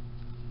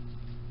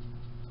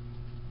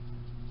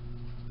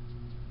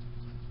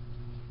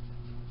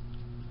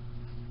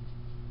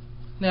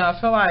 Now I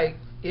feel like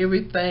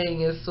everything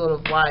is sort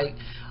of like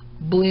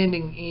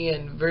blending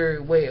in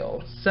very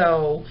well.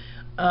 So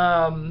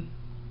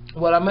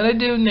what I'm going to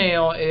do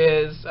now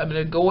is I'm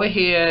going to go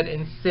ahead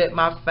and set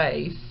my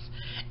face,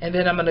 and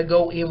then I'm going to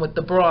go in with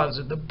the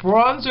bronzer. The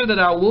bronzer that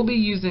I will be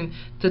using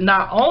to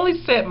not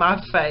only set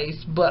my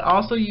face, but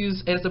also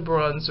use as a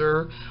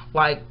bronzer,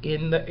 like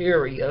in the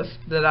areas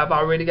that I've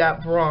already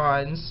got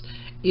bronzed,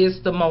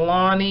 is the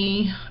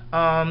Milani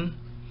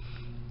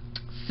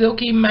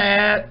Silky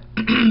Matte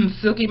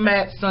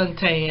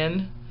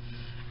Suntan.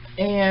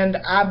 And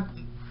I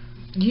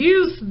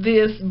use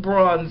this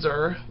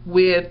bronzer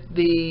with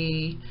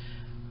the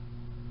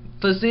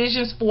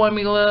Physicians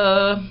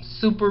Formula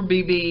Super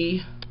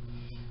BB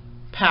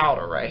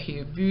powder right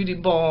here, Beauty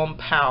Balm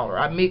powder.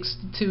 I mixed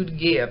the two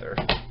together,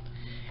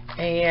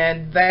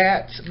 and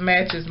that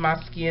matches my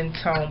skin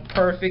tone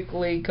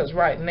perfectly, because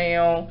right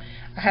now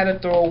I had to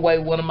throw away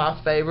one of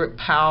my favorite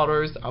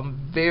powders.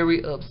 I'm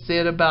very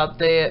upset about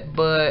that,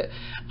 but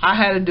I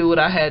had to do what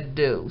I had to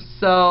do.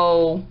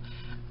 So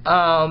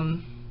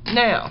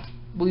now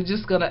we're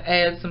just gonna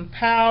add some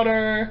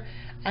powder.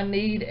 I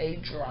need a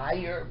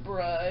drier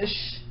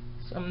brush,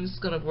 so I'm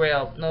just gonna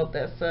grab, no,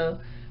 that's a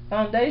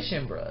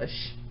foundation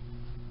brush.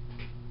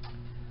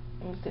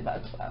 Let me see if I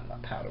can find my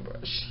powder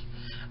brush.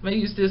 I'm going to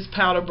use this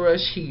powder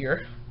brush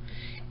here.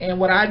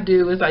 And what I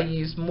do is I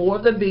use more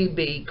of the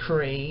BB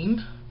cream,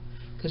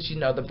 because you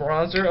know the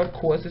bronzer, of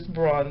course, is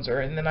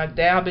bronzer. And then I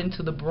dab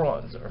into the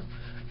bronzer.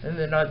 And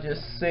then I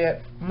just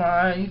set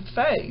my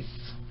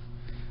face.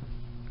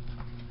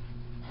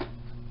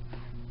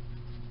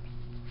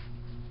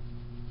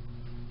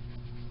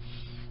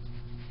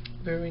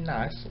 Very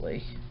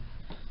nicely.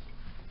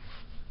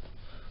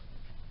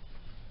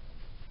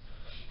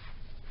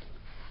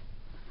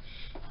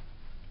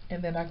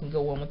 And then I can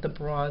go on with the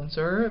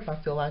bronzer if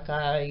I feel like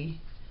I've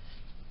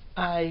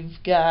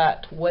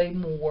got way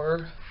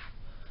more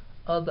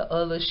of the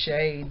other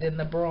shade than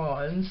the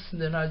bronze.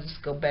 Then I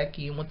just go back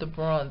in with the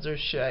bronzer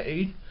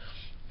shade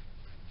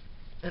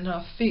and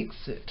I'll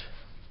fix it.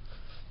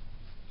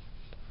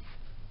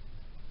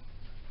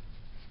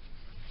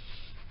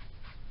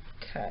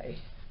 Okay.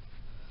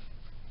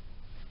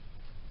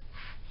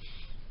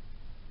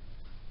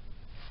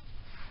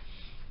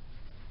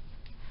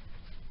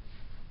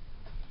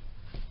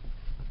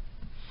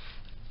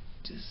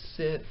 Just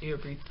set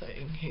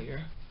everything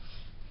here.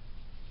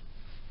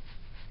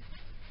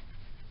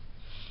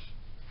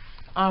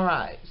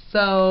 Alright,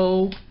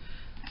 so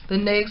the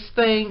next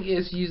thing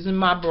is using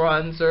my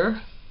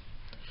bronzer.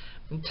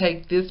 And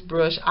take this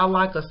brush. I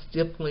like a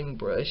stippling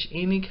brush.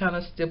 Any kind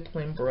of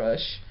stippling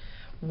brush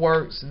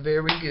works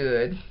very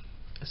good.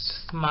 It's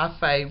just my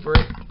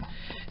favorite.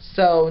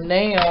 So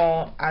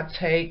now I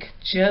take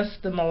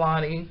just the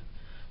Milani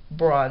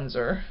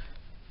bronzer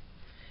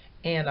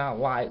and I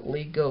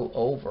lightly go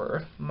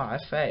over my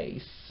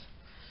face.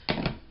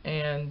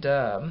 And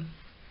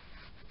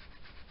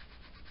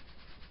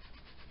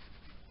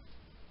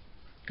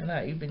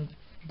I even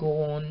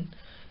go on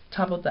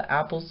top of the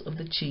apples of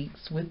the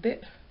cheeks with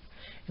it.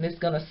 And it's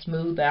going to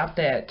smooth out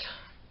that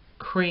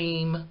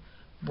cream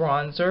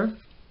bronzer.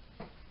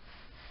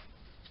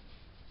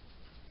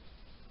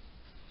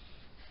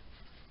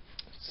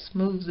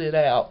 Smooths it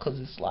out because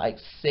it's like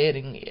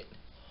setting it.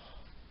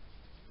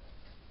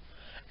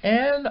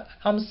 And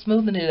I'm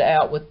smoothing it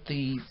out with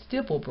the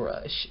stipple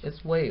brush as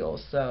well.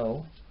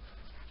 So,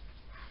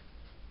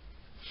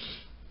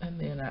 and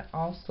then I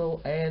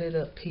also add it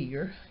up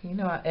here. You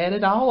know, I add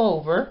it all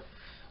over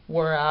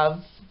where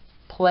I've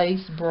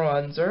placed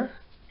bronzer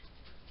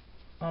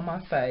on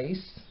my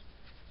face.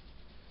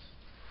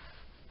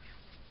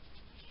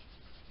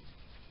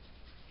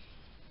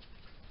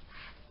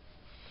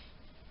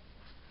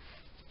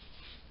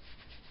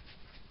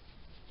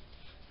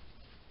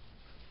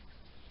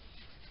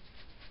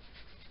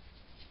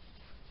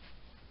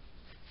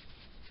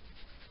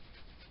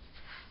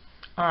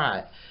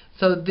 Alright,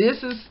 so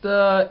this is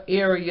the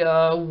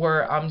area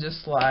where I'm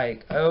just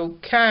like,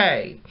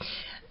 okay,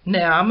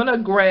 now I'm going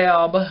to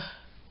grab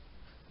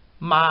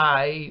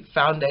my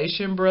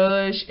foundation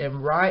brush,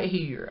 and right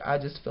here, I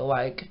just feel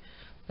like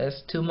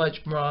there's too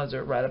much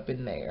bronzer right up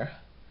in there.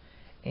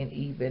 And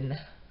even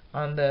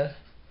on the,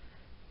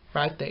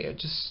 right there,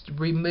 just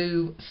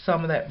remove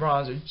some of that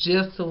bronzer,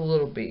 just a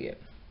little bit.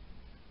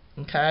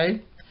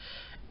 Okay?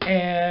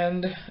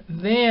 And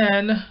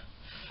then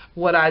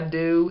what I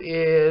do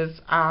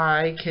is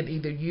I can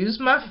either use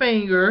my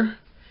finger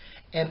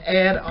and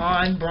add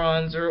on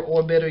bronzer,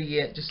 or better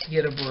yet, just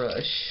get a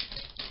brush.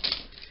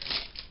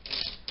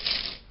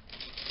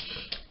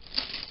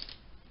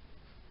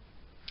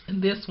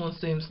 And this one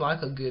seems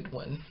like a good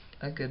one,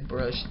 a good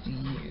brush to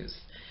use.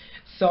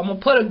 So I'm going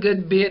to put a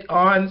good bit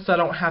on so I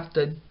don't have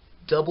to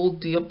double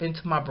dip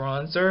into my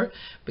bronzer,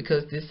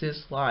 because this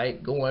is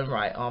like going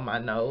right on my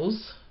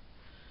nose.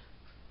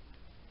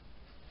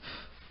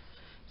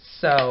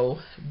 So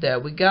there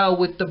we go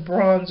with the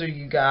bronzer,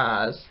 you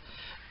guys,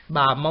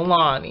 by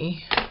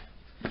Milani.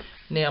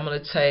 Now I'm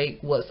going to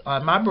take what's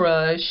on my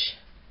brush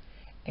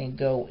and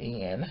go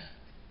in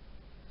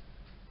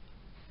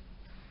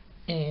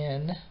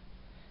and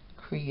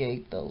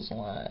create those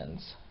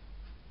lines.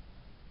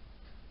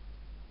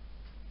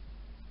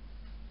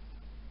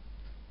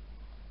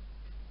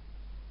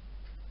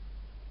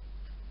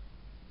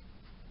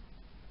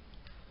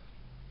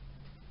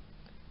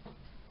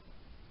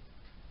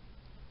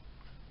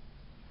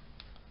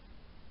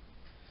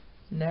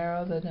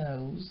 Narrow the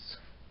nose.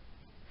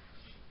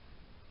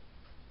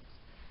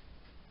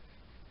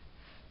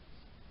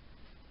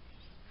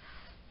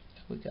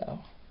 There we go.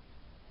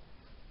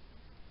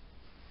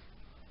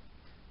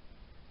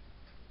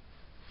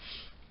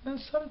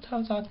 And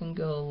sometimes I can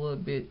go a little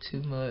bit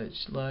too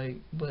much, like,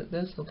 but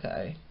that's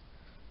okay.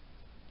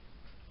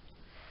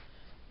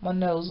 My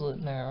nose look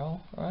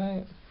narrow,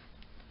 right?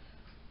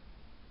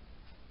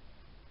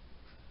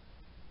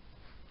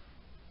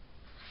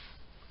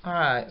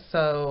 Alright,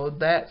 so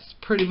that's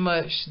pretty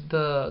much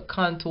the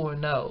contour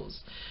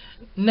nose.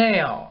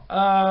 Now,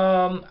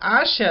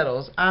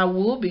 eyeshadows. I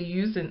will be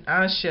using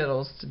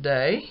eyeshadows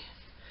today.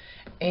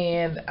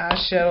 And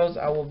eyeshadows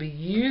I will be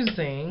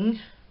using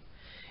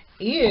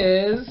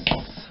is,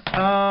 so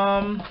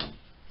I'm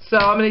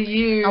going to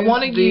use, I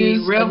want to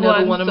use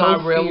another one of my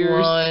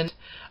Revlon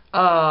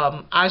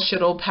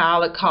eyeshadow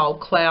palette called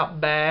Clap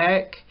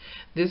Back.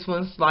 This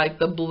one's like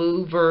the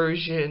blue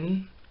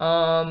version.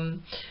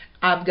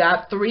 I've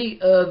got 3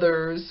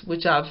 others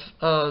which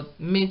I've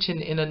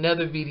mentioned in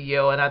another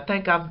video, and I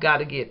think I've got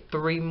to get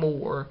 3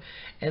 more,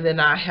 and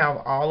then I have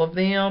all of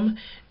them.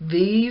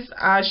 These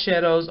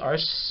eyeshadows are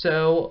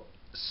so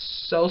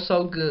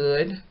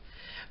good.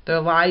 They're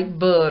like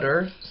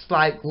butter. It's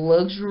like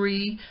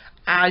luxury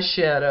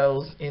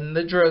eyeshadows in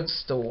the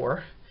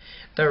drugstore.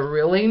 They're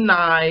really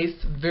nice,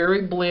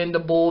 very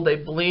blendable. They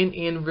blend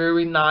in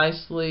very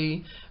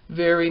nicely,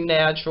 very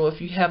natural.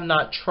 If you have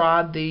not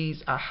tried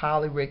these, I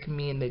highly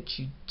recommend that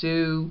you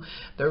do.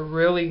 They're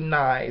really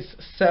nice.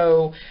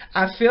 So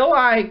I feel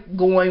like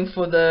going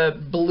for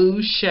the blue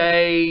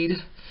shade,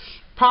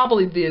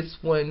 probably this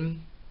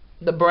one,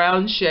 the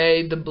brown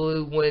shade, the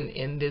blue one,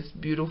 and this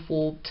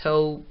beautiful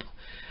taupe.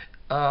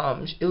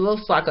 It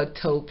looks like a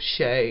taupe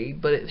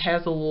shade, but it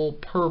has a little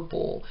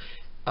purple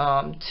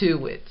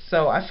to it.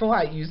 So I feel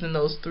like using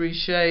those 3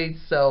 shades,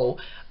 so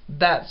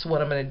that's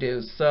what I'm going to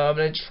do. So I'm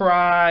going to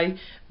try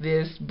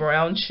this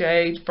brown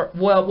shade.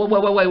 Wait,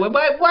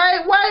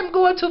 I'm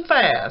going too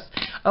fast.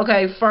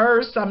 Okay,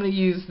 first I'm going to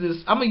use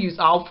this. I'm going to use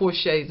all 4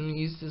 shades. I'm going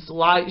to use this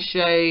light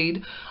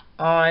shade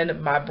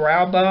on my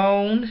brow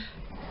bone.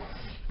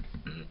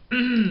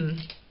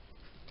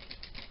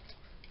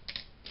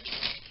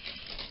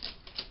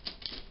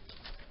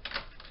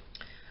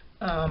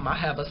 I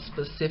have a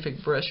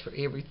specific brush for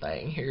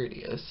everything. Here it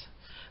is.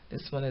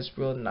 This one is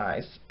real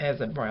nice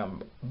as a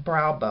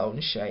brow bone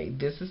shade.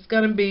 This is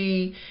going to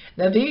be,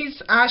 now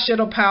these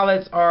eyeshadow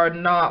palettes are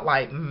not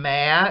like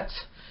matte.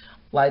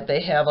 Like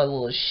they have a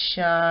little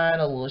shine,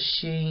 a little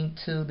sheen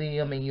to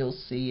them, and you'll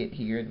see it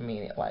here in a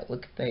minute. Like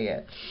look at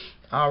that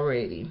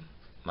already.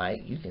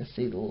 Like you can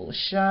see the little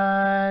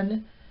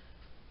shine.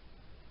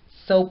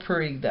 So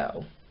pretty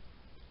though.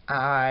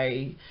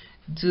 I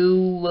do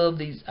love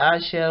these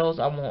eyeshadows.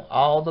 I want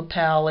all the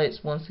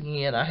palettes. Once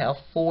again, I have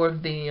 4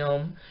 of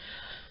them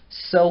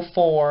so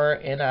far,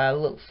 and I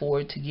look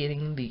forward to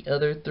getting the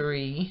other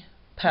 3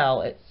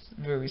 palettes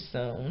very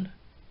soon.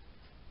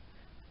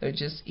 They're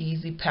just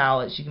easy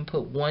palettes. You can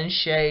put 1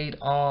 shade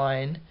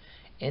on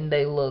and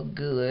they look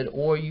good,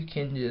 or you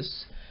can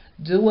just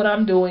do what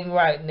I'm doing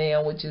right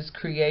now, which is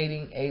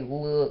creating a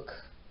look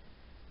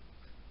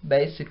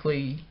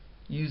basically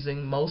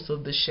using most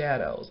of the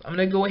shadows. I'm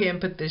going to go ahead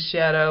and put this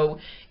shadow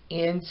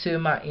into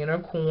my inner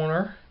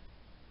corner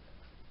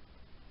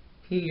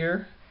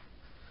here.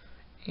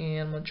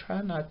 And I'm going to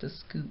try not to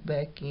scoot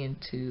back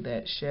into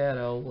that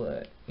shadow,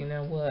 but you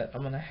know what?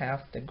 I'm going to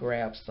have to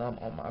grab some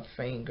on my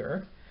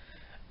finger.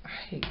 I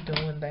hate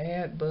doing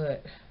that,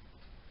 but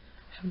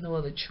I have no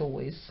other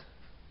choice.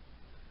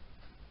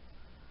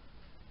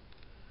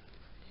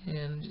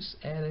 And just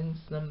adding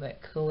some of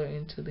that color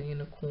into the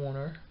inner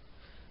corner,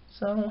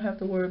 so I don't have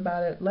to worry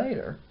about it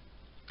later.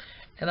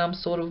 And I'm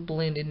sort of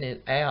blending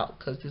it out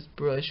because this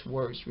brush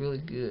works really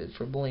good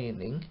for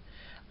blending.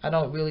 I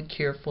don't really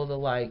care for the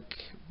like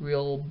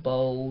real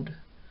bold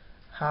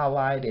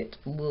highlighted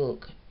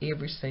look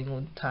every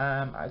single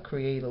time I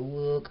create a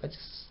look. I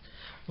just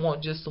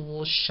want just a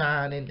little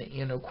shine in the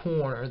inner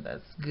corner.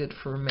 That's good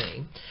for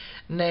me.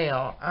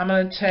 Now I'm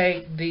going to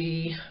take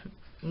the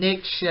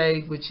next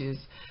shade, which is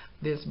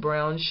this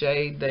brown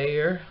shade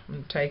there. I'm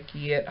going to take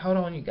it. Hold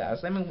on you guys.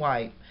 Let me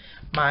wipe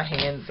my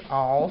hands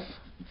off.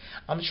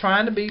 I'm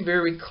trying to be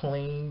very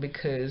clean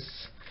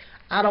because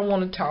I don't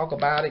want to talk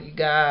about it, you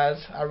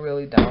guys. I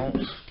really don't.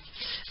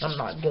 I'm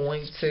not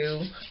going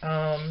to.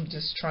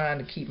 Just trying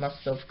to keep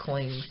myself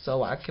clean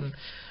so I can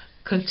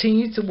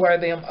continue to wear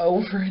them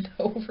over and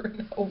over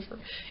and over.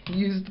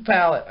 Use the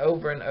palette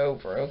over and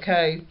over,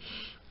 okay?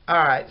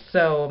 Alright,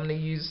 so I'm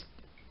going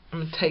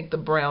to take the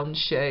brown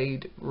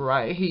shade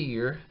right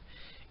here,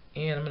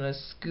 and I'm going to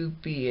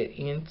scoop it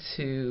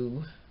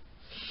into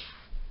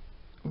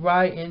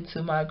right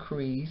into my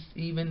crease,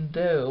 even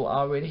though I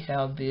already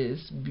have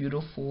this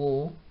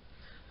beautiful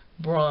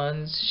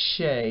bronze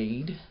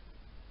shade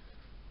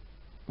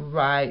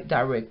right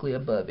directly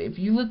above it. If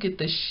you look at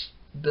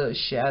the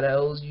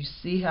shadows, you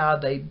see how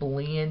they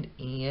blend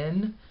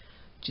in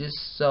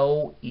just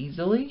so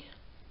easily.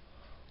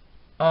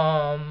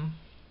 I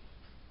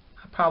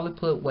probably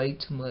put way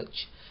too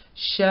much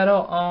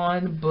shadow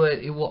on, but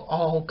it will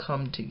all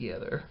come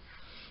together.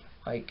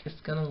 Like, it's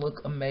gonna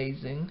look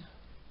amazing.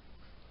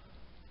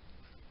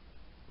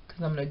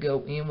 Because I'm gonna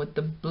go in with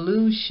the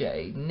blue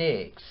shade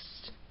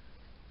next,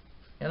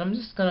 and I'm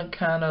just gonna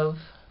kind of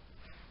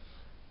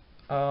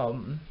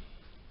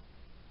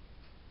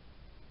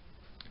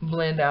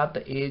blend out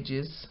the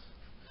edges.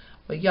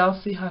 But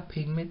y'all see how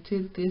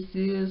pigmented this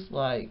is?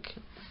 Like,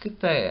 Look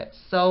at that.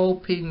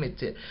 So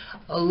pigmented.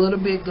 A little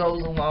bit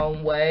goes a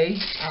long way.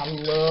 I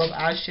love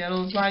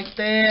eyeshadows like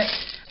that.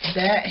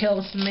 That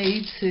helps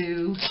me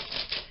to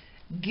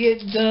get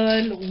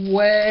done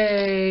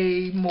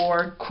way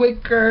more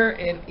quicker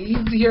and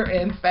easier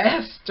and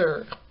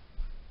faster.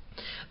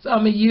 So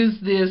I'm going to use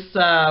this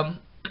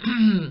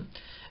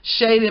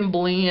shade and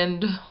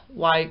blend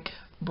like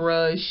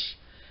brush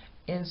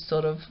and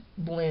sort of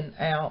blend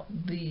out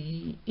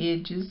the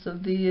edges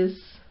of this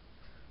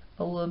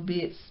a little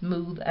bit,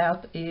 smooth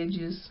out the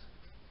edges.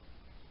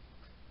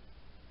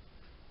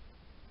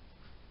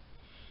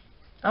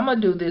 I'm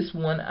going to do this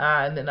one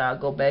eye and then I'll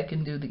go back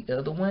and do the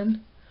other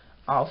one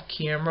off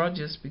camera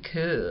just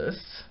because,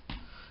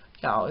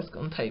 y'all, it's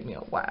going to take me a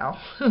while.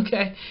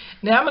 Okay,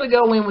 now I'm going to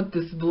go in with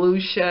this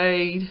blue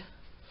shade.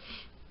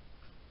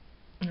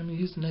 I'm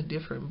using a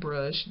different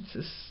brush.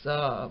 This is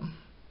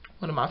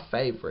one of my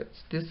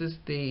favorites. This is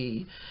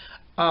the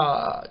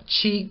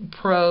Cheek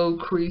Pro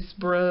crease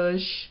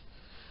brush.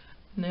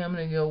 Now I'm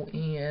going to go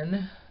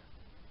in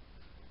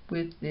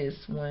with this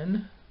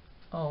one.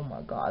 Oh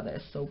my god,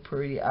 that's so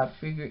pretty. I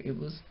figured it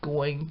was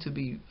going to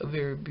be a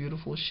very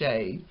beautiful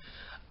shade.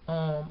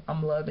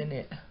 I'm loving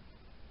it.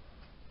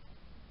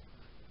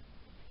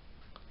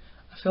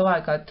 I feel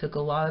like I took a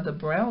lot of the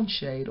brown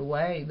shade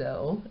away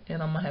though,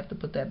 and I'm going to have to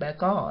put that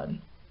back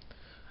on.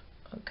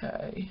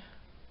 Okay.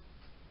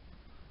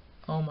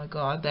 Oh my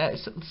god,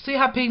 that's, see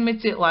how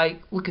pigmented,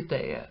 like, look at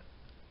that.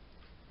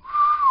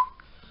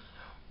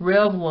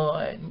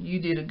 Revlon, you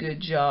did a good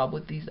job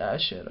with these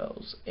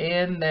eyeshadows.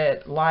 And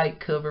that light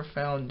cover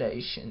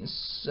foundation,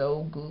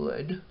 so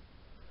good.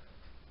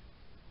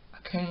 I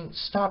can't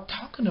stop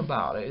talking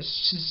about it.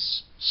 It's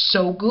just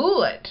so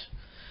good.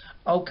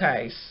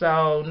 Okay,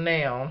 so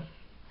now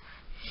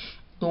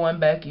going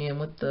back in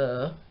with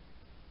the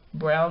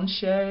brown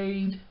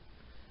shade,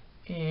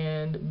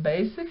 and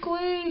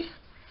basically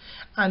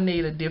I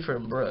need a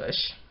different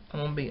brush. I'm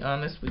gonna be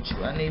honest with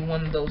you. I need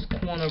one of those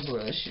corner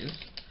brushes.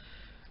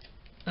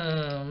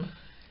 I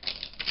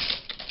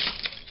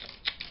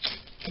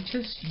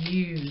just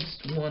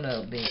used one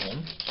of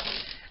them.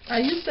 I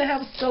used to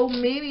have so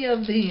many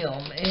of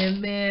them,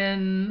 and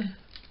then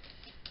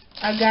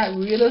I got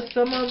rid of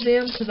some of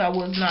them because I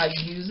was not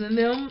using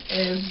them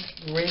as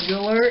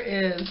regular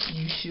as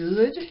you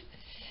should.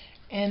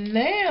 And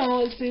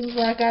now it seems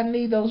like I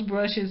need those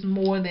brushes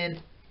more than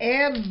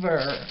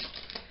ever.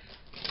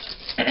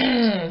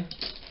 And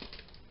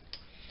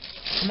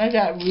I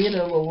got rid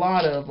of a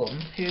lot of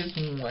them. Here's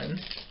one.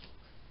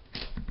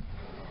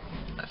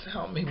 I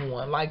found me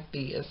one like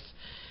this.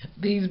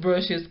 These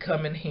brushes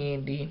come in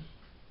handy,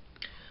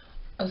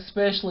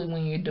 especially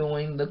when you're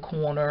doing the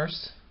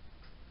corners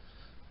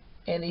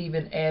and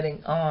even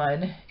adding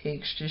on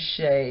extra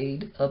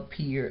shade up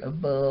here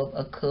above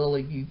a color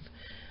you've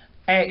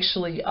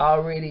actually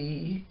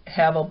already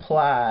have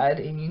applied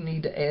and you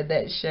need to add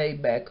that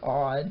shade back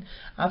on.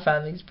 I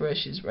find these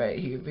brushes right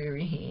here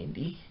very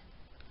handy.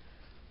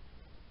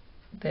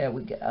 There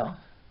we go.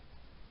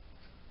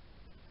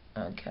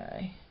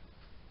 Okay.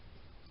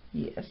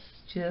 Yes,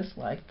 just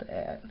like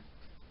that.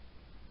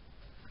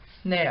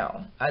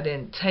 Now, I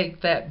didn't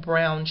take that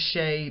brown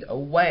shade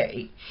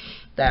away.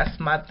 That's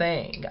my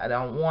thing. I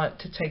don't want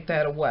to take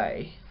that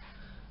away.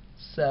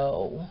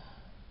 So,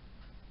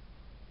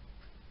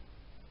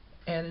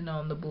 adding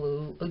on the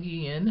blue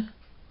again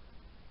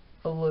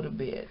a little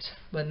bit,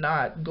 but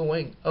not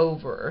going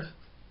over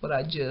what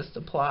I just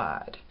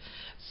applied.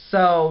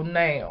 So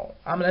now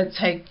I'm going to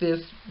take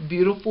this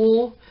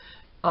beautiful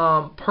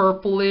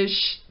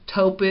purplish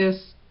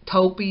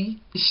taupey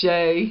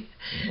shade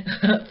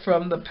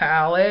from the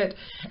palette,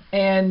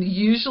 and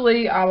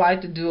usually I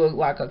like to do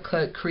like a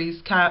cut crease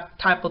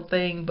type of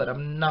thing, but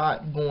I'm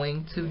not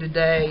going to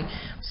today.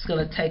 I'm just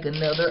going to take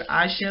another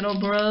eyeshadow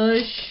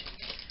brush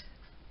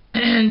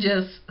and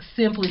just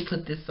simply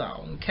put this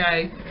on,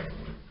 okay?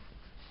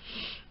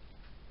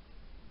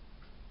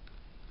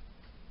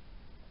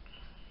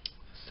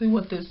 See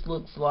what this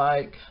looks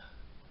like.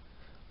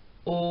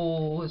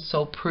 Oh, it's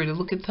so pretty.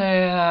 Look at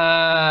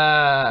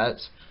that.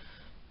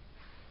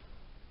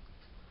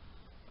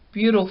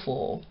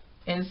 Beautiful.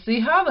 And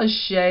see how the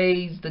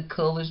shades, the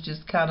colors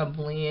just kind of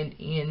blend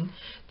in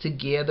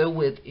together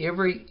with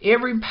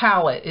every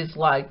palette is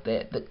like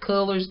that. The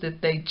colors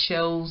that they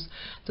chose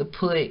to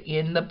put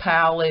in the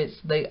palettes,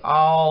 they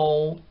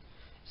all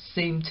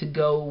seem to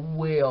go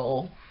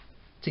well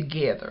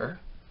together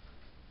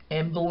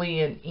and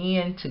blend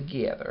in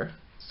together.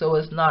 So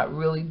it's not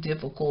really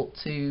difficult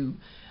to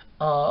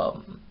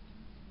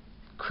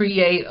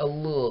create a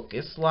look.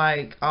 It's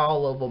like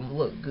all of them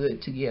look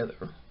good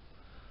together.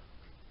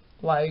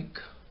 Like,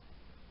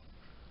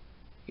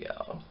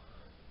 yeah,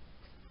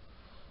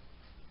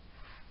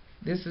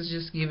 this is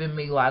just giving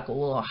me like a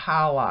little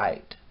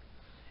highlight,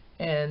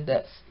 and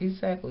that's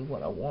exactly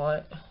what I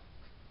want.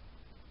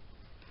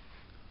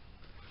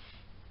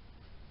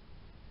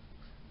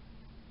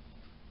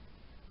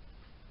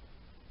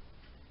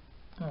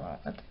 Alright,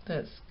 I think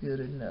that's good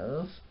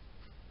enough.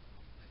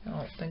 I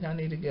don't think I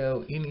need to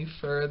go any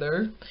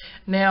further.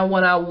 Now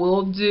what I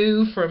will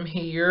do from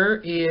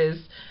here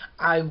is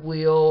I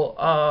will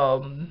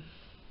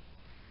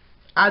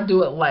I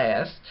do it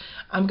last.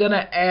 I'm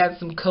gonna add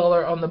some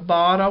color on the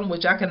bottom,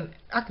 which I can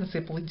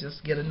simply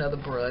just get another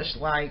brush.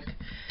 Like,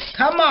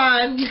 come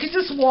on, you can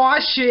just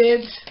wash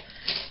it.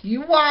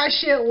 You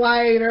wash it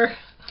later.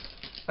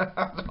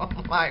 I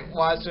don't like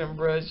washing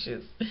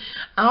brushes.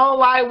 I don't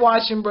like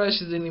washing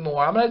brushes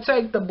anymore. I'm going to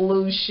take the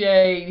blue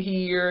shade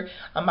here.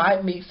 I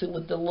might mix it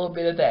with a little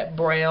bit of that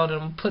brown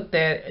and put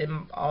that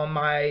on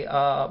my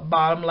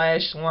bottom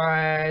lash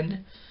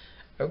line.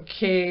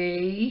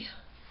 Okay.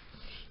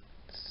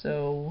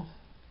 So,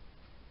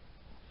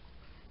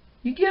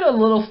 you get a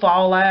little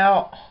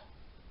fallout.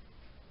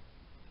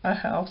 I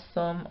have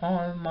some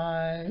on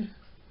my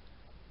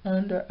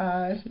under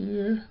eye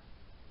here.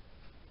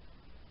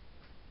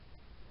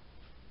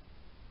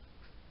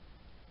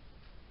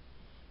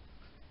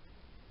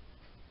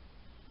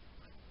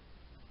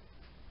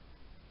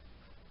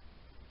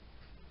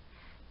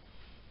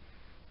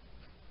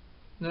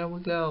 There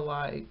we go.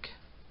 Like,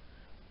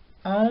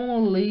 I'm gonna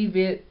leave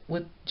it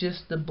with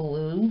just the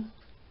blue.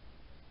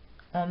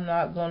 I'm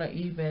not gonna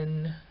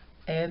even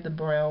add the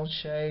brown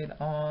shade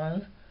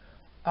on.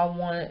 I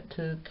want it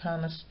to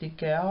kind of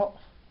stick out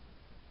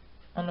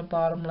on the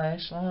bottom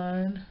lash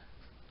line.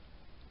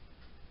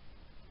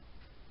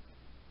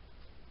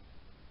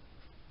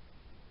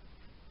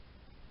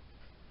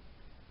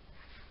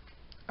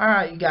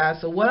 Alright, you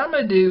guys, so what I'm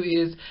going to do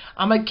is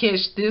I'm going to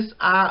catch this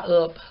eye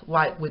up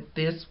like with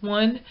this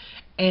one,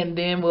 and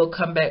then we'll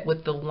come back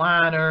with the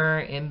liner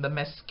and the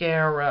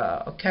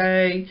mascara,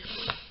 okay?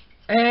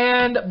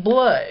 And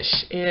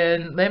blush.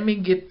 And let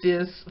me get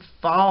this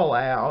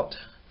fallout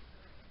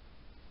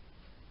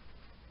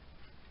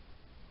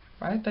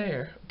right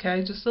there,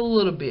 okay? Just a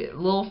little bit, a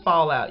little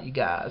fallout, you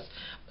guys,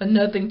 but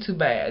nothing too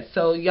bad.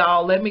 So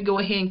y'all, let me go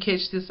ahead and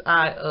catch this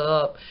eye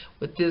up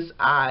with this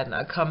eye, and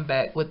I'll come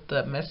back with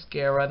the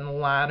mascara and the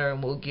liner,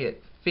 and we'll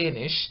get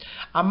finished.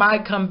 I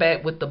might come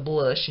back with the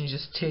blush and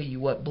just tell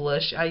you what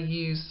blush I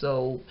use.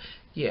 So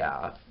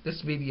yeah, this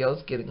video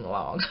is getting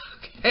long.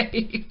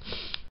 Okay.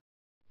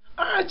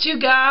 Alright, you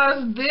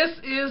guys, this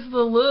is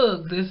the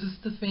look. This is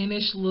the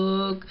finished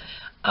look.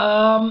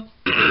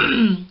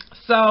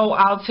 So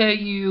I'll tell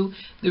you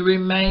the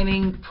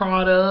remaining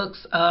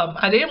products.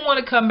 I didn't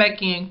want to come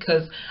back in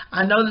because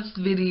I know this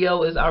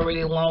video is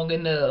already long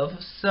enough.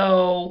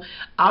 So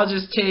I'll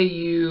just tell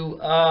you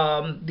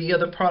the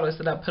other products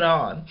that I put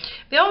on.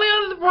 The only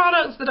other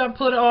products that I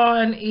put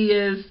on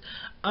is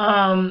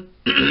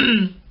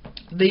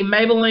the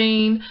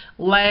Maybelline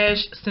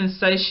Lash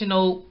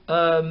Sensational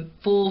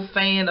Full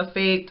Fan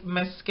Effect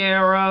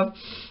Mascara.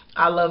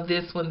 I love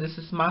this one. This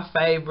is my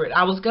favorite.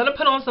 I was going to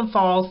put on some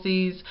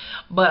falsies,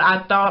 but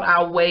I thought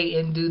I'll wait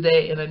and do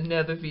that in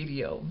another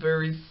video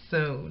very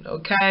soon.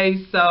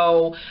 Okay,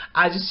 so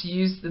I just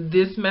used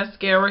this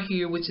mascara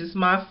here, which is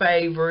my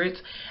favorite.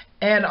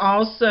 And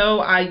also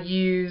I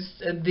used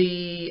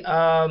the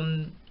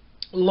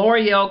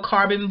L'Oreal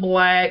Carbon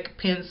Black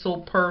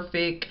Pencil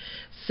Perfect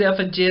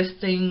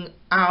Self-Adjusting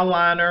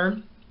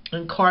Eyeliner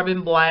in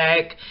Carbon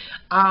Black.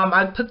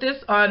 I put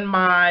this on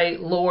my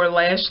lower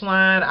lash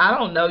line. I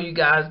don't know, you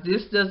guys,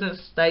 this doesn't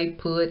stay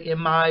put in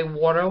my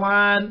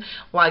waterline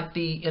like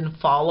the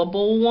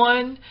Infallible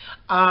one.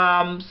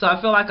 So I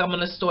feel like I'm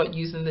going to start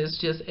using this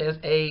just as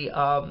a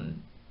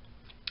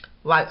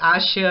like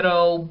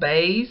eyeshadow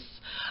base.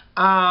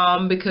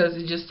 Because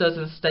it just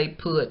doesn't stay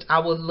put. I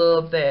would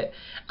love that.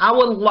 I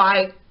would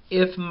like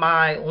if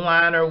my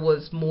liner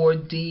was more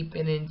deep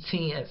and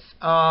intense.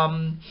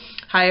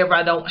 However,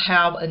 I don't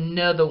have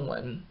another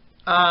one.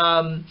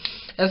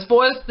 As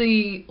far as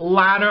the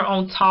liner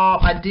on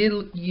top, I did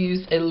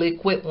use a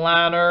liquid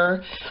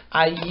liner.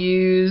 I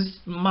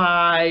used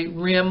my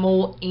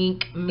Rimmel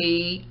Ink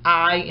Me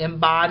Eye and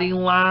Body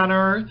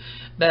Liner.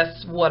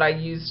 That's what I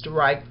used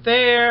right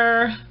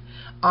there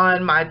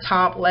on my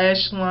top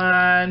lash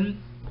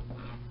line.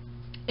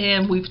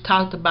 And we've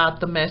talked about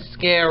the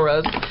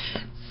mascaras.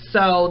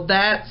 So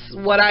that's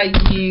what I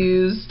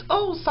used.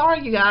 Oh,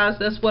 sorry you guys,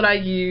 that's what I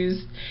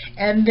used.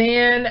 And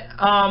then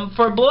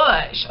for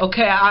blush,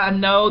 okay, I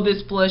know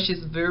this blush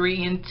is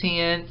very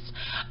intense,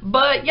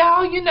 but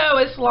y'all, you know,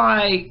 it's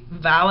like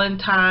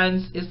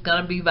Valentine's, it's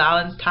gonna be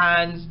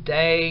Valentine's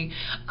Day.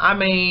 I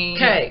mean,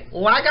 okay,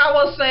 like I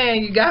was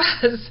saying, you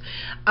guys,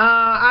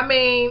 I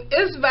mean,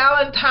 it's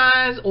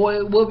Valentine's, or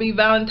it will be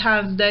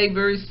Valentine's Day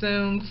very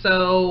soon.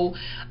 So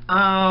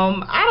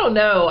I don't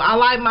know, I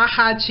like my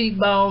high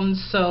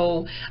cheekbones,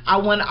 so I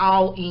went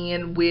all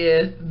in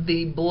with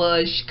the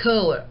blush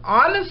color.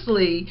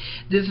 Honestly,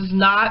 this is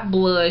not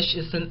blush,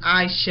 it's an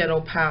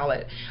eyeshadow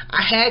palette.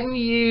 I hadn't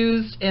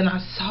used, and I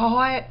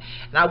saw it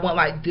and I went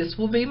like, this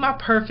will be my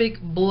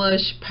perfect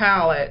blush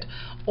palette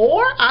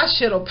or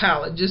eyeshadow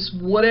palette,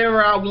 just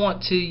whatever I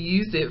want to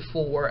use it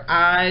for,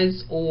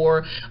 eyes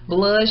or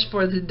blush.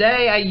 For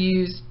today I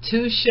used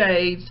 2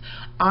 shades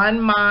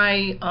on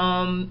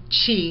my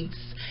cheeks,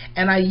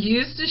 and I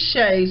used the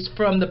shades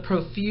from the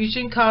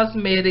Profusion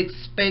Cosmetics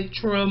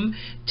Spectrum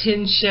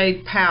 10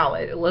 shade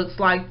palette. It looks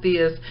like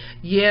this.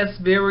 Yes,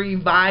 very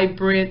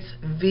vibrant,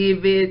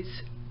 vivid,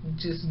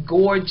 just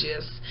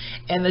gorgeous.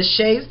 And the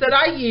shades that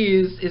I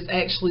use is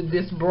actually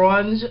this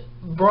bronze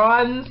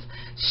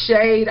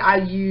shade I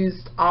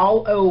used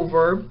all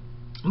over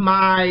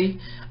my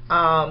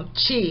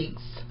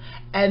cheeks,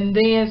 and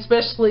then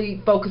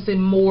especially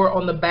focusing more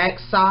on the back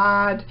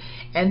side,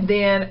 and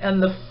then in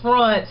the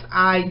front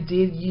I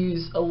did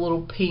use a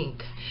little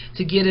pink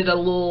to get it a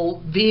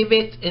little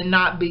vivid and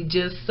not be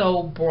just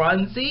so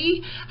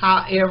bronzy.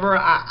 However,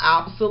 I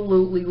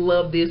absolutely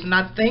love this, and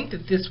I think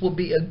that this will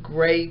be a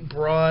great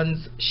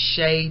bronze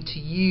shade to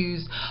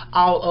use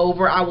all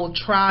over. I will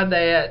try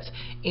that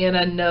in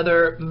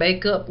another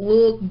makeup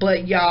look,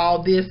 but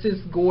y'all, this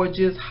is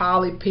gorgeous,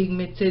 highly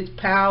pigmented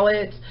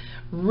palette.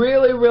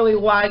 Really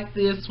like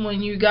this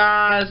one, you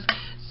guys.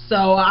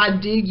 So I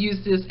did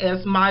use this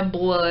as my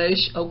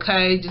blush,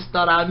 okay? Just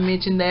thought I'd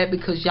mention that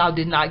because y'all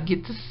did not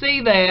get to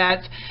see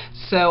that.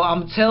 So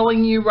I'm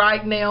telling you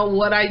right now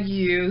what I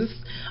used.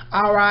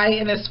 Alright,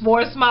 and as far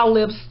as my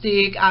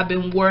lipstick, I've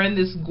been wearing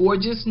this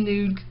gorgeous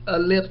nude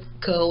lip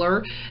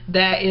color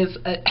that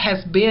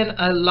has been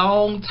a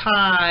long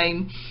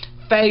time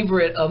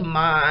favorite of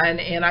mine,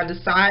 and I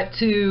decided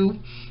to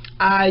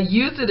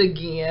use it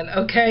again.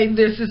 Okay,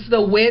 this is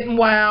the Wet n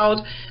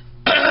Wild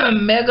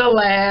Mega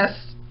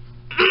Last.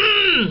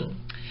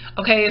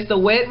 Okay, it's the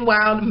Wet n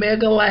Wild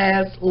Mega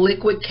Last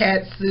Liquid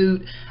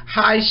Catsuit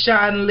High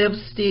Shine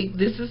Lipstick.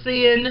 This is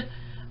in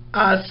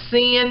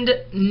Sand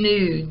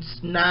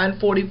Nudes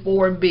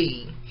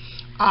 944B.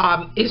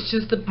 It's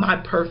just my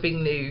perfect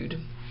nude.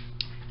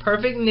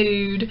 Perfect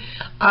nude.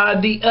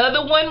 The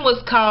other one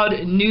was called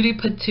Nudie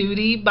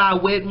Patootie by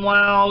Wet n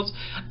Wild.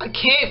 I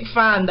can't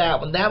find that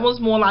one. That was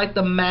more like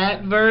the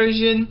matte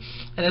version,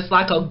 and it's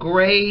like a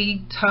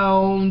gray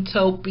tone,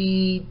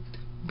 taupey,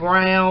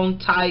 brown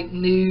type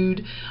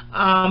nude.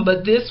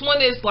 But this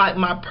one is like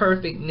my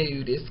perfect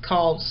nude. It's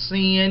called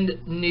Sand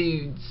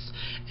Nudes,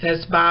 and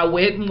it's by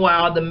Wet n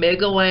Wild, the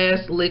Mega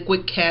Last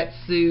Liquid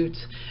Catsuit.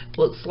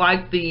 Looks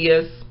like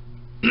this.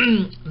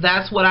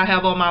 That's what I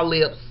have on my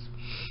lips,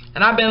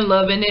 and I've been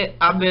loving it.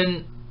 I've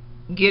been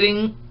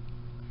getting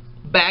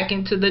back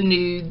into the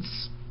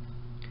nudes.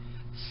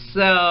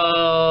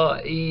 So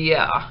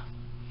yeah,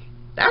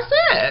 that's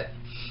it.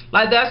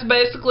 Like, that's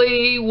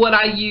basically what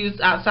I used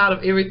outside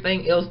of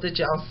everything else that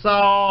y'all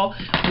saw.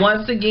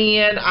 Once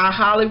again, I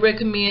highly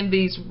recommend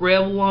these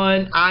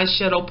Revlon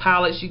eyeshadow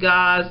palettes, you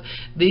guys.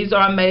 These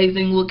are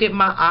amazing. Look at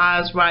my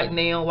eyes right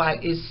now.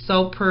 Like, it's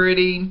so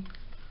pretty.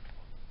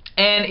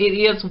 And it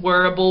is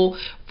wearable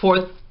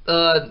for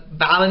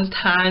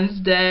Valentine's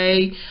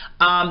Day.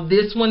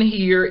 This one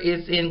here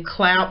is in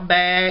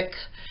Cloudback.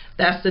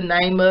 That's the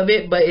name of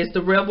it, but it's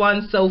the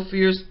Revlon So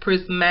Fierce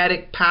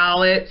Prismatic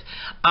palette.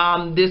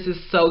 This is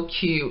so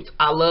cute.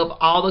 I love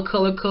all the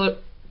color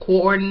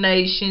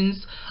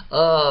coordinations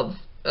of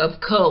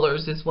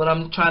colors is what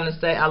I'm trying to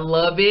say. I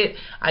love it.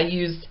 I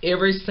used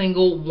every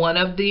single one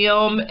of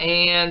them,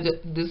 and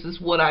this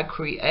is what I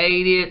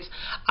created.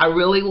 I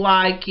really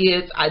like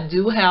it. I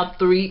do have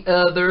 3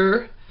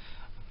 other.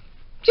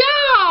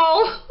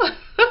 Y'all!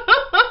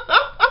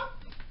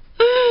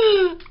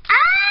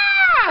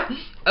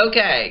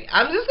 Okay,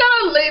 I'm just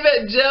gonna leave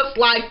it just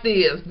like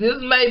this. This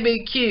may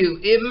be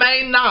cute. It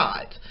may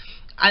not.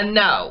 I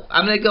know.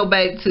 I'm gonna go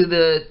back to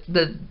the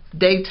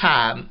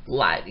daytime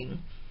lighting.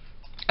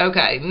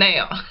 Okay,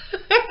 now.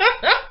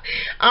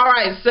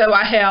 Alright, so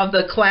I have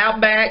the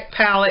Cloudback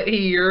palette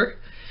here.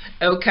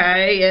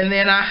 Okay, and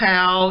then I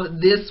have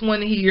this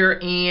one here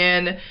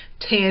in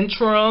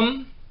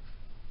Tantrum.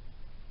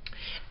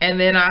 And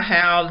then I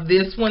have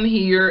this one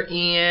here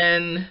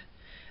in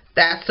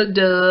That's a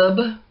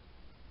Dub,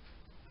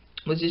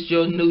 which is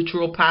your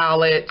neutral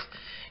palette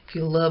if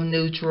you love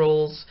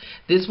neutrals.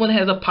 This one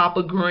has a pop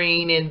of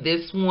green, and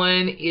this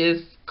one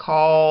is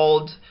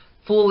called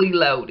Fully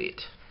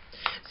Loaded.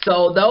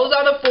 So those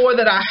are the 4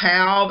 that I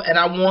have, and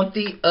I want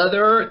the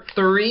other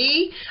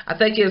 3. I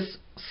think it's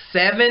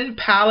 7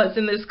 palettes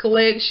in this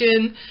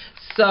collection.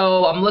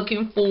 So I'm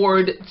looking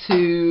forward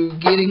to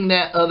getting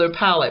that other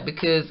palette,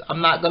 because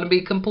I'm not going to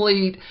be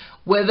complete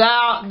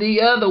without the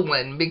other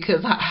one,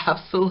 because I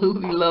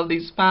absolutely love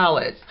these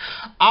palettes.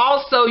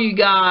 Also, you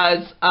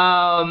guys,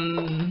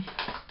 hold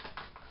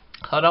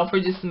on for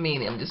just a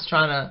minute. I'm just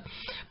trying to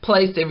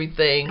place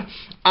everything.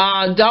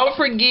 Don't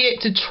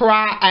forget to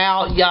try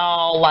out,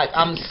 y'all, like,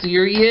 I'm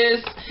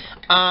serious,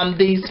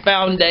 these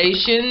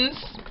foundations.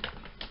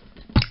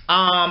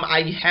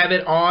 I have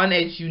it on,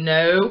 as you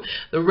know,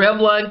 the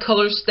Revlon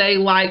Color Stay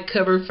Light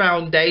Cover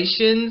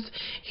Foundations.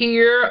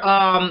 Here,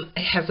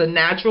 it has a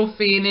natural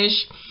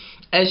finish.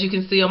 as you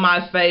can see on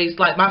my face.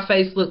 Like, my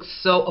face looks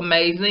so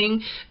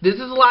amazing. This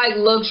is like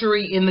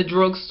luxury in the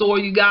drugstore,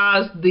 you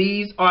guys.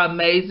 These are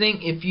amazing.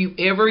 If you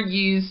ever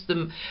use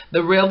the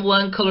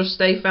Revlon Color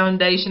Stay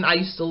Foundation, I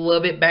used to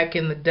love it back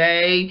in the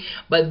day.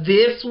 But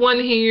this one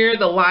here,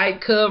 the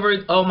light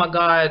covered, oh my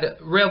God,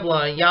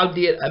 Revlon, y'all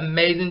did an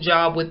amazing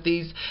job with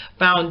these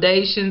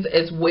foundations,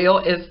 as well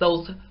as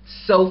those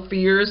So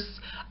Fierce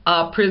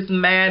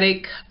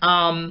Prismatic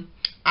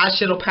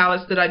eyeshadow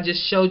palettes that I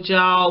just showed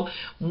y'all.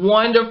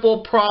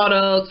 Wonderful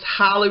products,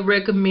 highly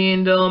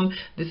recommend them.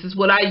 This is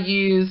what I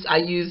used. I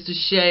used the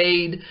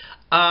shade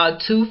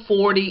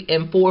 240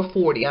 and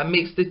 440. I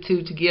mixed the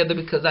two together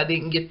because I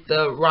didn't get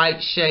the right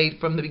shade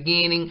from the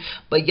beginning.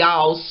 But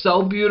y'all,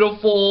 so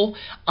beautiful.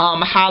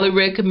 Highly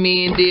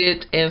recommend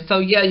it. And so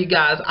yeah, you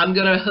guys, I'm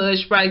gonna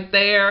hush right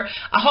there.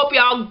 I hope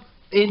y'all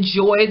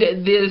enjoyed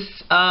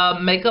this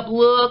makeup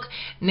look.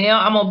 Now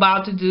I'm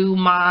about to do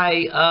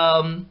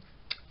my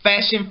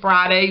Fashion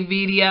Friday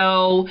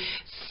video.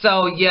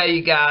 So yeah,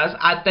 you guys,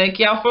 I thank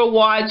y'all for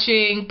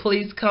watching.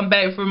 Please come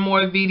back for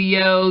more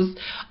videos.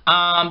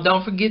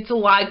 Don't forget to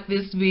like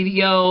this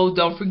video.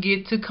 Don't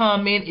forget to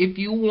comment if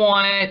you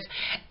want.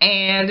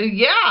 And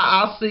yeah,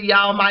 I'll see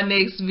y'all in my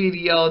next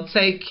video.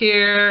 Take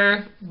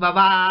care.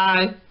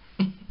 Bye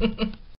bye.